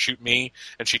anybody here, shoot me,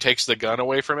 and she takes the gun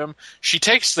away from him, she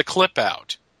takes the clip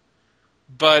out.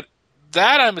 But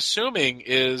that, I'm assuming,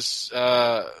 is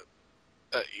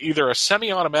either a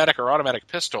semi-automatic or automatic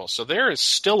pistol, so there is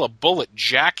still a bullet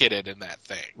jacketed in that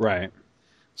thing. Right.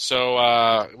 So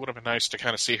it would have been nice to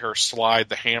kind of see her slide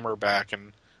the hammer back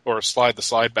or slide the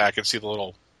slide back and see the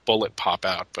little bullet pop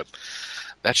out. But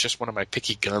that's just one of my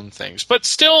picky gun things. But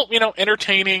still,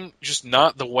 entertaining, just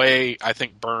not the way I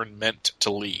think Byrne meant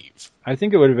to leave. I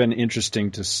think it would have been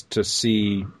interesting to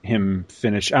see him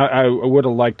finish. I would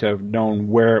have liked to have known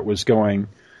where it was going,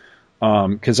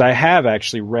 because I have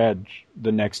actually read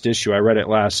the next issue. I read it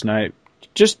last night,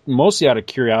 just mostly out of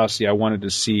curiosity. I wanted to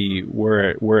see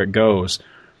where it goes.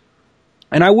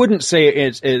 And I wouldn't say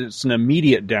it's an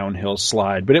immediate downhill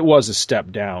slide, but it was a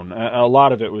step down. A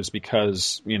lot of it was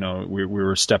because, we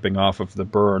were stepping off of the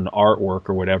Byrne artwork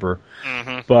or whatever.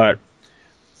 Mm-hmm. But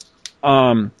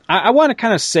I want to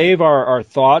kind of save our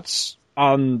thoughts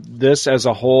on this as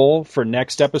a whole for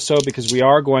next episode, because we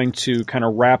are going to kind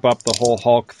of wrap up the whole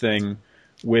Hulk thing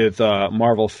with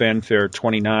Marvel Fanfare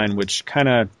 29, which kind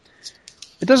of,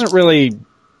 it doesn't really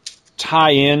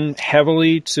tie in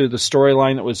heavily to the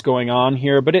storyline that was going on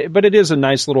here, but it is a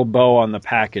nice little bow on the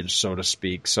package, so to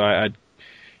speak. So I'd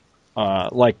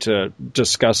like to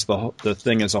discuss the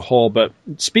thing as a whole. But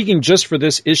speaking just for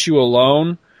this issue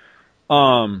alone,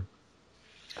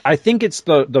 I think it's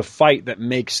the fight that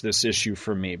makes this issue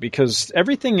for me, because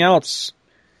everything else,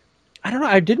 I don't know,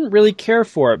 I didn't really care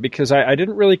for it, because I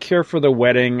didn't really care for the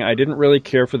wedding. I didn't really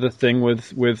care for the thing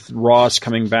with Ross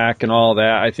coming back and all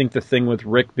that. I think the thing with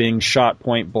Rick being shot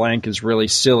point blank is really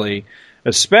silly,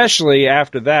 especially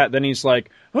after that. Then he's like,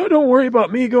 "Oh, don't worry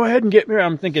about me. Go ahead and get me."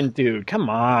 I'm thinking, dude,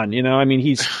 come on. I mean,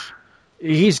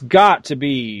 he's got to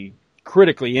be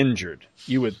critically injured,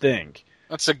 you would think.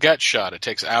 That's a gut shot. It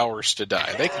takes hours to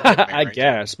die. They can get me I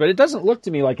guess, but it doesn't look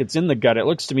to me like it's in the gut. It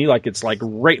looks to me like it's like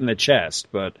right in the chest.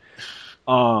 But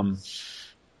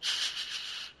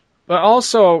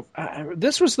also,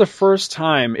 this was the first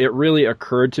time it really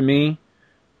occurred to me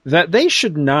that they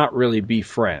should not really be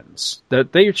friends.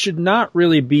 That they should not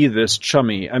really be this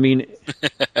chummy. I mean,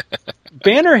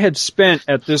 Banner had spent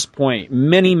at this point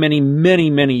many, many, many,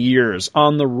 many years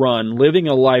on the run, living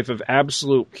a life of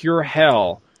absolute pure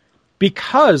hell,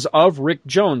 because of Rick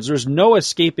Jones. There's no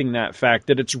escaping that fact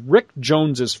that it's Rick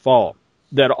Jones's fault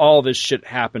that all this shit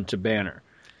happened to Banner.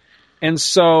 And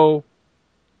so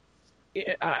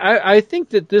I think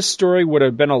that this story would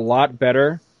have been a lot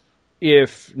better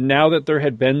if, now that there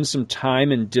had been some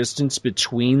time and distance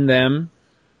between them,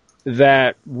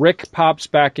 that Rick pops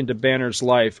back into Banner's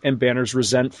life and Banner's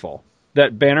resentful.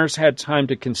 That Banner's had time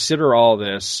to consider all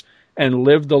this and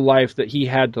live the life that he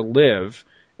had to live.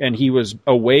 And he was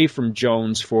away from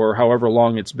Jones for however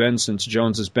long it's been since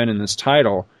Jones has been in this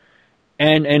title.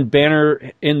 And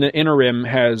Banner, in the interim,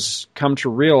 has come to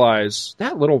realize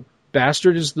that little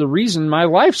bastard is the reason my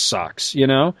life sucks,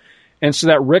 And so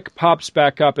that Rick pops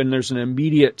back up, and there's an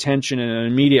immediate tension and an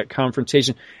immediate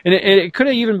confrontation. And it could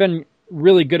have even been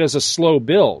really good as a slow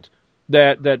build,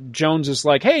 that Jones is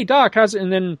like, "Hey, Doc, how's it?"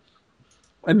 And then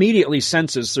immediately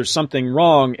senses there's something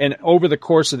wrong. And over the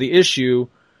course of the issue,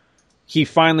 he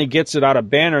finally gets it out of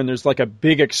Banner, and there's like a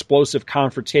big explosive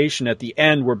confrontation at the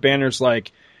end where Banner's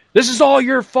like, "This is all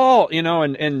your fault,"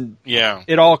 and yeah,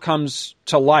 it all comes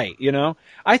to light,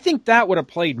 I think that would have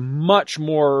played much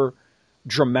more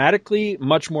dramatically,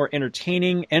 much more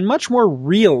entertaining, and much more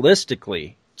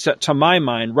realistically, to my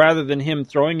mind, rather than him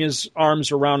throwing his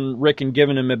arms around Rick and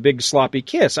giving him a big sloppy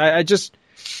kiss. I just,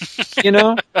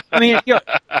 I mean,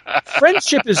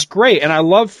 friendship is great, and I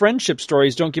love friendship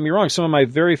stories, don't get me wrong. Some of my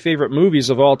very favorite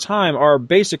movies of all time are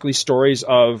basically stories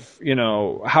of,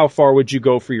 how far would you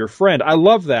go for your friend. I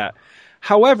love that.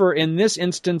 However, in this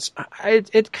instance,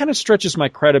 it kind of stretches my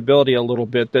credibility a little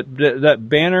bit that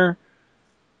Banner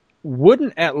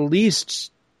wouldn't at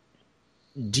least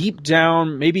deep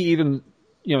down, maybe even,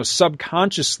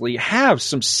 subconsciously have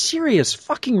some serious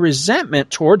fucking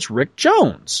resentment towards Rick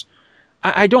Jones.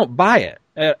 I don't buy it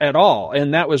at all.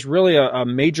 And that was really a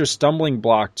major stumbling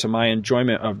block to my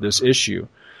enjoyment of this issue.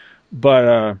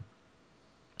 But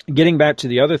getting back to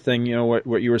the other thing,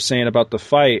 what you were saying about the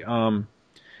fight,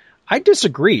 I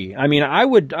disagree. I mean, I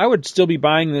would still be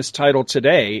buying this title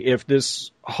today if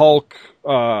this Hulk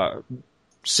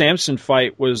Samson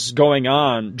fight was going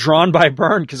on, drawn by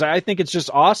Byrne, because I think it's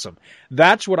just awesome.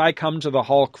 That's what I come to the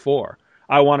Hulk for.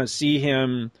 I want to see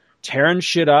him tearing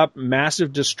shit up,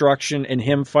 massive destruction, and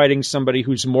him fighting somebody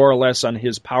who's more or less on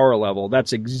his power level.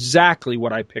 That's exactly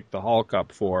what I picked the Hulk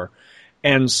up for.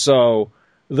 And so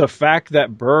the fact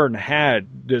that Byrne had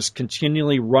this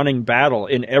continually running battle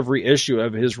in every issue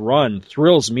of his run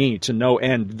thrills me to no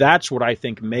end. That's what I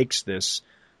think makes this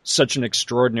such an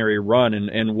extraordinary run,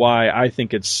 and why I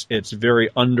think it's very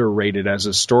underrated as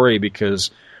a story, because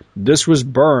this was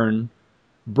Byrne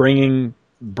bringing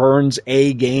Byrne's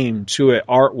A game to it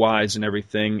art-wise and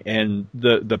everything, and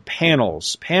the panel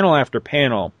after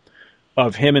panel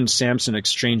of him and Samson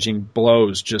exchanging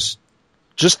blows just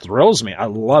thrills me. I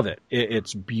love it.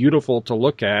 It's beautiful to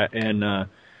look at, and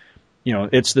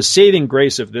it's the saving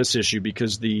grace of this issue,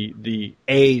 because the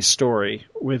A story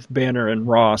with Banner and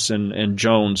Ross and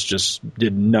Jones just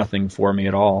did nothing for me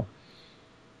at all.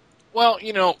 Well,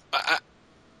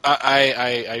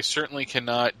 I certainly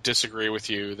cannot disagree with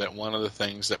you that one of the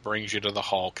things that brings you to the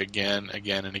Hulk again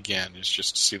and again is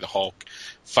just to see the Hulk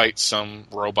fight some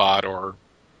robot or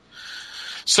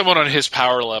someone on his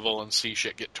power level and see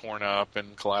shit get torn up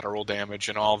and collateral damage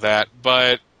and all that.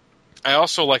 But I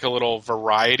also like a little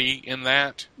variety in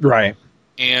that. Right.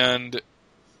 And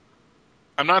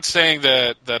I'm not saying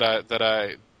that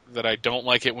I don't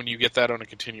like it when you get that on a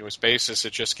continuous basis.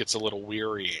 It just gets a little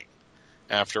wearying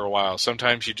after a while.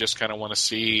 Sometimes you just kind of want to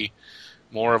see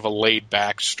more of a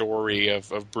laid-back story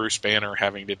of Bruce Banner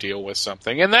having to deal with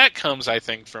something. And that comes, I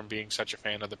think, from being such a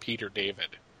fan of the Peter David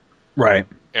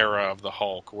era of the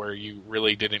Hulk, where you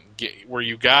really where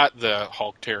you got the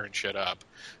Hulk tearing shit up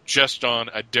just on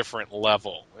a different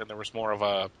level, and there was more of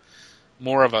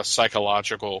a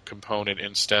psychological component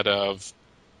instead of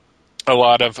a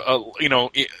lot of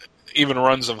even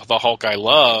runs of the Hulk I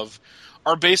love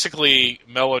are basically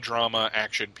melodrama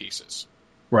action pieces.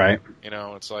 Right.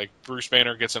 It's like Bruce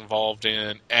Banner gets involved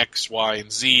in X, Y,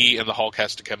 and Z, and the Hulk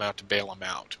has to come out to bail him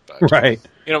out. But, right.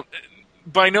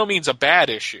 By no means a bad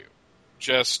issue.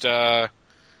 I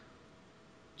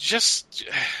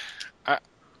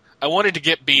wanted to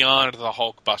get beyond the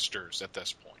Hulk Busters at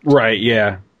this point. Right.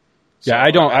 Yeah. So,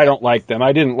 I don't like them.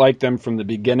 I didn't like them from the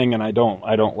beginning, and I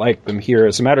don't like them here.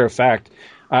 As a matter of fact,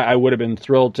 I would have been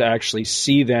thrilled to actually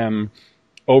see them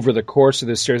over the course of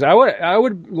this series. I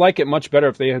would like it much better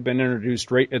if they had been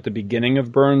introduced right at the beginning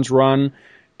of Byrne's run,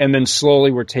 and then slowly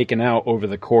were taken out over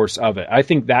the course of it. I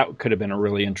think that could have been a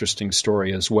really interesting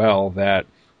story as well, that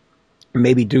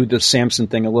maybe do the Samson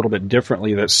thing a little bit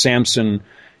differently, that Samson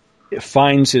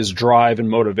finds his drive and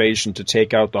motivation to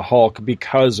take out the Hulk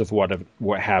because of what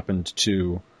happened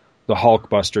to the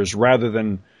Hulkbusters, rather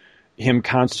than him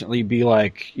constantly be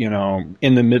like,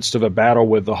 in the midst of a battle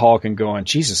with the Hulk and going,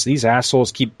 Jesus, these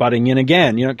assholes keep butting in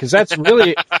again, because that's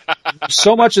really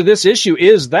so much of this issue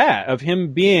is that, of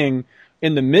him being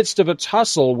in the midst of a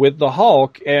tussle with the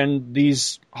Hulk, and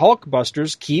these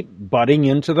Hulkbusters keep butting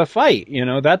into the fight.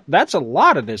 That's a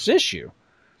lot of this issue.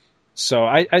 So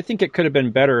I think it could have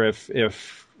been better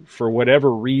if for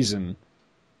whatever reason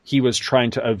he was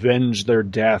trying to avenge their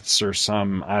deaths or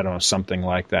something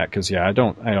like that. Because I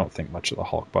don't think much of the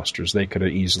Hulkbusters. They could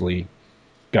have easily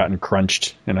gotten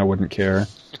crunched, and I wouldn't care.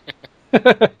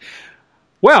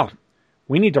 Well,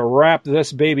 we need to wrap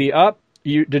this baby up.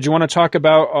 Did you want to talk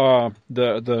about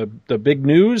the big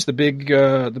news, the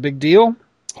big deal,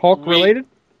 Hulk related?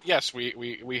 Yes,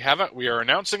 we have it. We are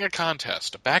announcing a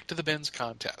contest, a Back to the Bins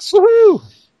contest. Woohoo!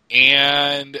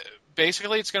 And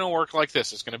basically, it's going to work like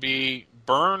this. It's going to be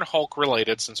Byrne Hulk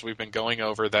related, since we've been going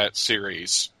over that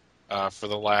series for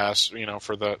the last,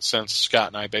 since Scott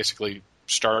and I basically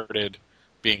started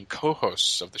being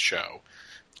co-hosts of the show.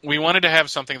 We wanted to have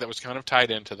something that was kind of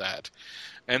tied into that.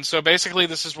 And so basically,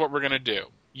 this is what we're going to do.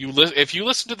 If you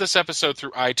listen to this episode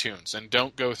through iTunes and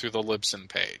don't go through the Libsyn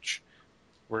page,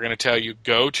 we're going to tell you,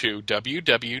 go to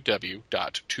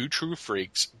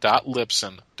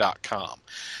www.twotruefreaks.libsyn.com.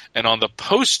 And on the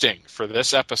posting for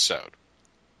this episode,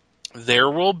 there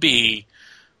will be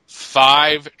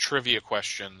 5 trivia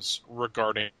questions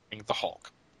regarding the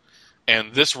Hulk.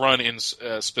 And this run in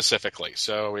specifically.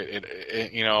 So it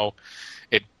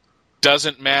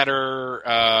doesn't matter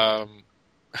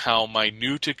how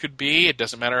minute it could be. It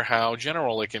doesn't matter how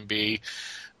general it can be.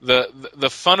 The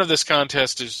fun of this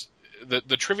contest is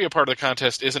the trivia part of the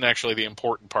contest isn't actually the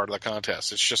important part of the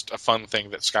contest. It's just a fun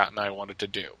thing that Scott and I wanted to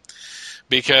do.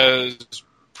 Because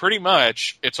pretty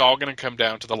much it's all going to come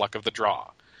down to the luck of the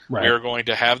draw. Right. We are going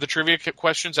to have the trivia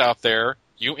questions out there.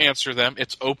 You answer them.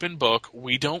 It's open book.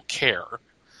 We don't care.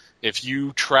 If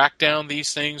you track down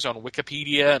these things on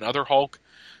Wikipedia and other Hulk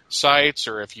sites,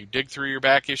 or if you dig through your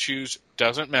back issues,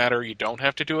 doesn't matter. You don't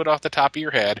have to do it off the top of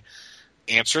your head.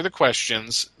 Answer the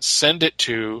questions, send it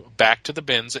to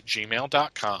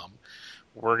backtothebins@gmail.com.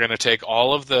 We're going to take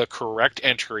all of the correct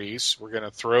entries. We're going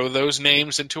to throw those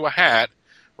names into a hat.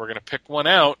 We're going to pick one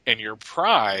out, and your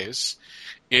prize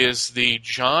is the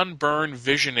John Byrne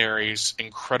Visionaries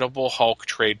Incredible Hulk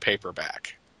trade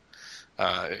paperback.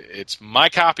 It's my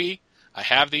copy. I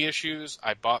have the issues.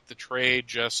 I bought the trade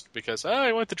just because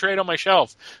I want the trade on my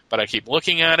shelf. But I keep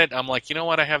looking at it. I'm like, you know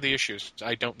what? I have the issues.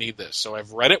 I don't need this. So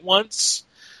I've read it once,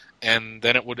 and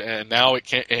then now it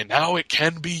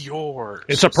can be yours.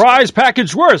 It's a prize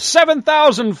package worth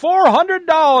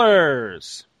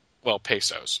 $7,400. Well,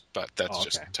 pesos, but that's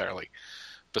just entirely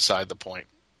beside the point.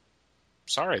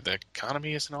 Sorry, the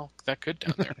economy isn't all that good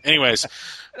down there. Anyways,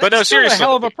 but no, seriously, a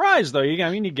hell of a prize, though. You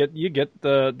get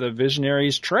the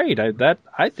Visionaries trade.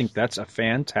 I think that's a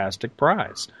fantastic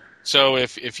prize. So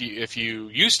if you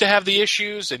used to have the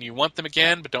issues and you want them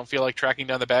again, but don't feel like tracking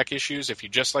down the back issues, if you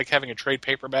just like having a trade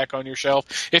paperback on your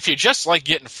shelf, if you just like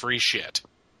getting free shit,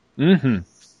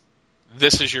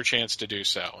 this is your chance to do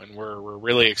so. And we're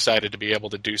really excited to be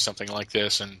able to do something like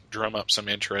this and drum up some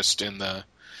interest in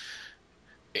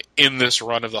this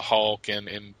run of the Hulk and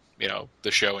in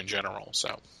the show in general.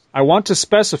 So I want to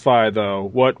specify, though,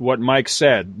 what Mike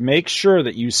said. Make sure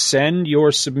that you send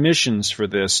your submissions for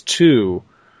this to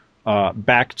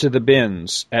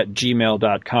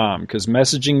backtothebins@gmail.com, because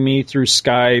messaging me through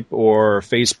Skype or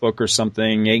Facebook or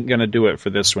something ain't going to do it for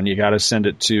this one. You got to send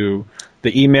it to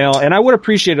the email. And I would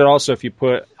appreciate it also if you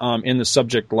put in the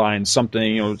subject line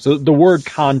something, the word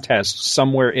contest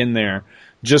somewhere in there,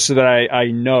 just so that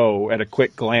I know at a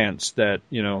quick glance that,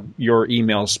 your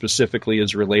email specifically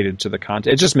is related to the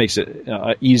content. It just makes it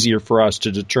easier for us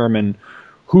to determine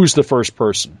who's the first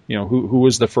person, who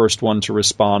was the first one to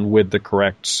respond with the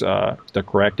correct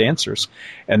answers.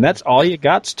 And that's all you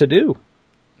got to do.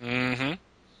 Mm-hmm.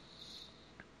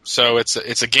 So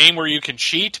it's a game where you can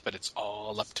cheat, but it's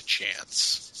all up to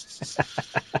chance.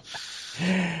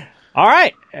 All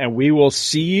right. And we will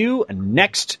see you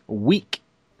next week.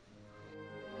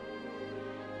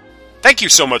 Thank you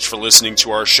so much for listening to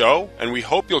our show, and we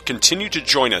hope you'll continue to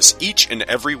join us each and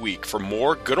every week for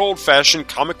more good old-fashioned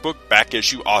comic book back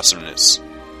issue awesomeness.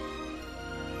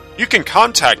 You can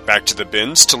contact Back to the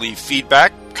Bins to leave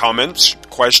feedback, comments,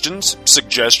 questions,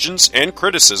 suggestions, and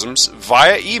criticisms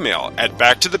via email at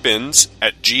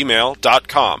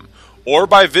backtothebins@gmail.com or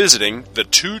by visiting the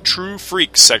Two True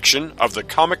Freaks section of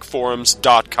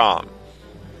thecomicforums.com.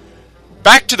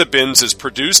 Back to the Bins is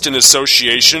produced in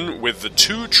association with the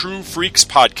Two True Freaks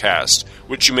podcast,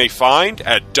 which you may find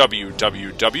at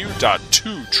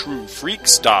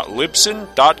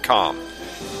www.twotruefreaks.libsyn.com,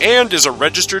 and is a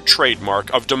registered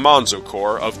trademark of DiManzo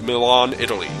Corps of Milan,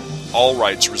 Italy. All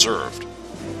rights reserved.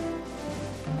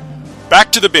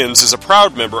 Back to the Bins is a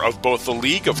proud member of both the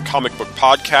League of Comic Book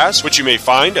Podcasts, which you may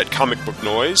find at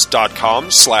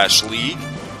comicbooknoise.com/league,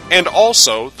 and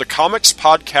also the Comics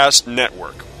Podcast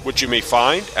Network, which you may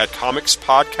find at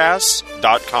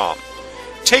comicspodcasts.com.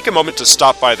 Take a moment to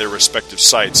stop by their respective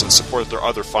sites and support their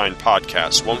other fine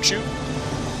podcasts, won't you?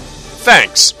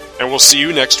 Thanks, and we'll see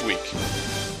you next week.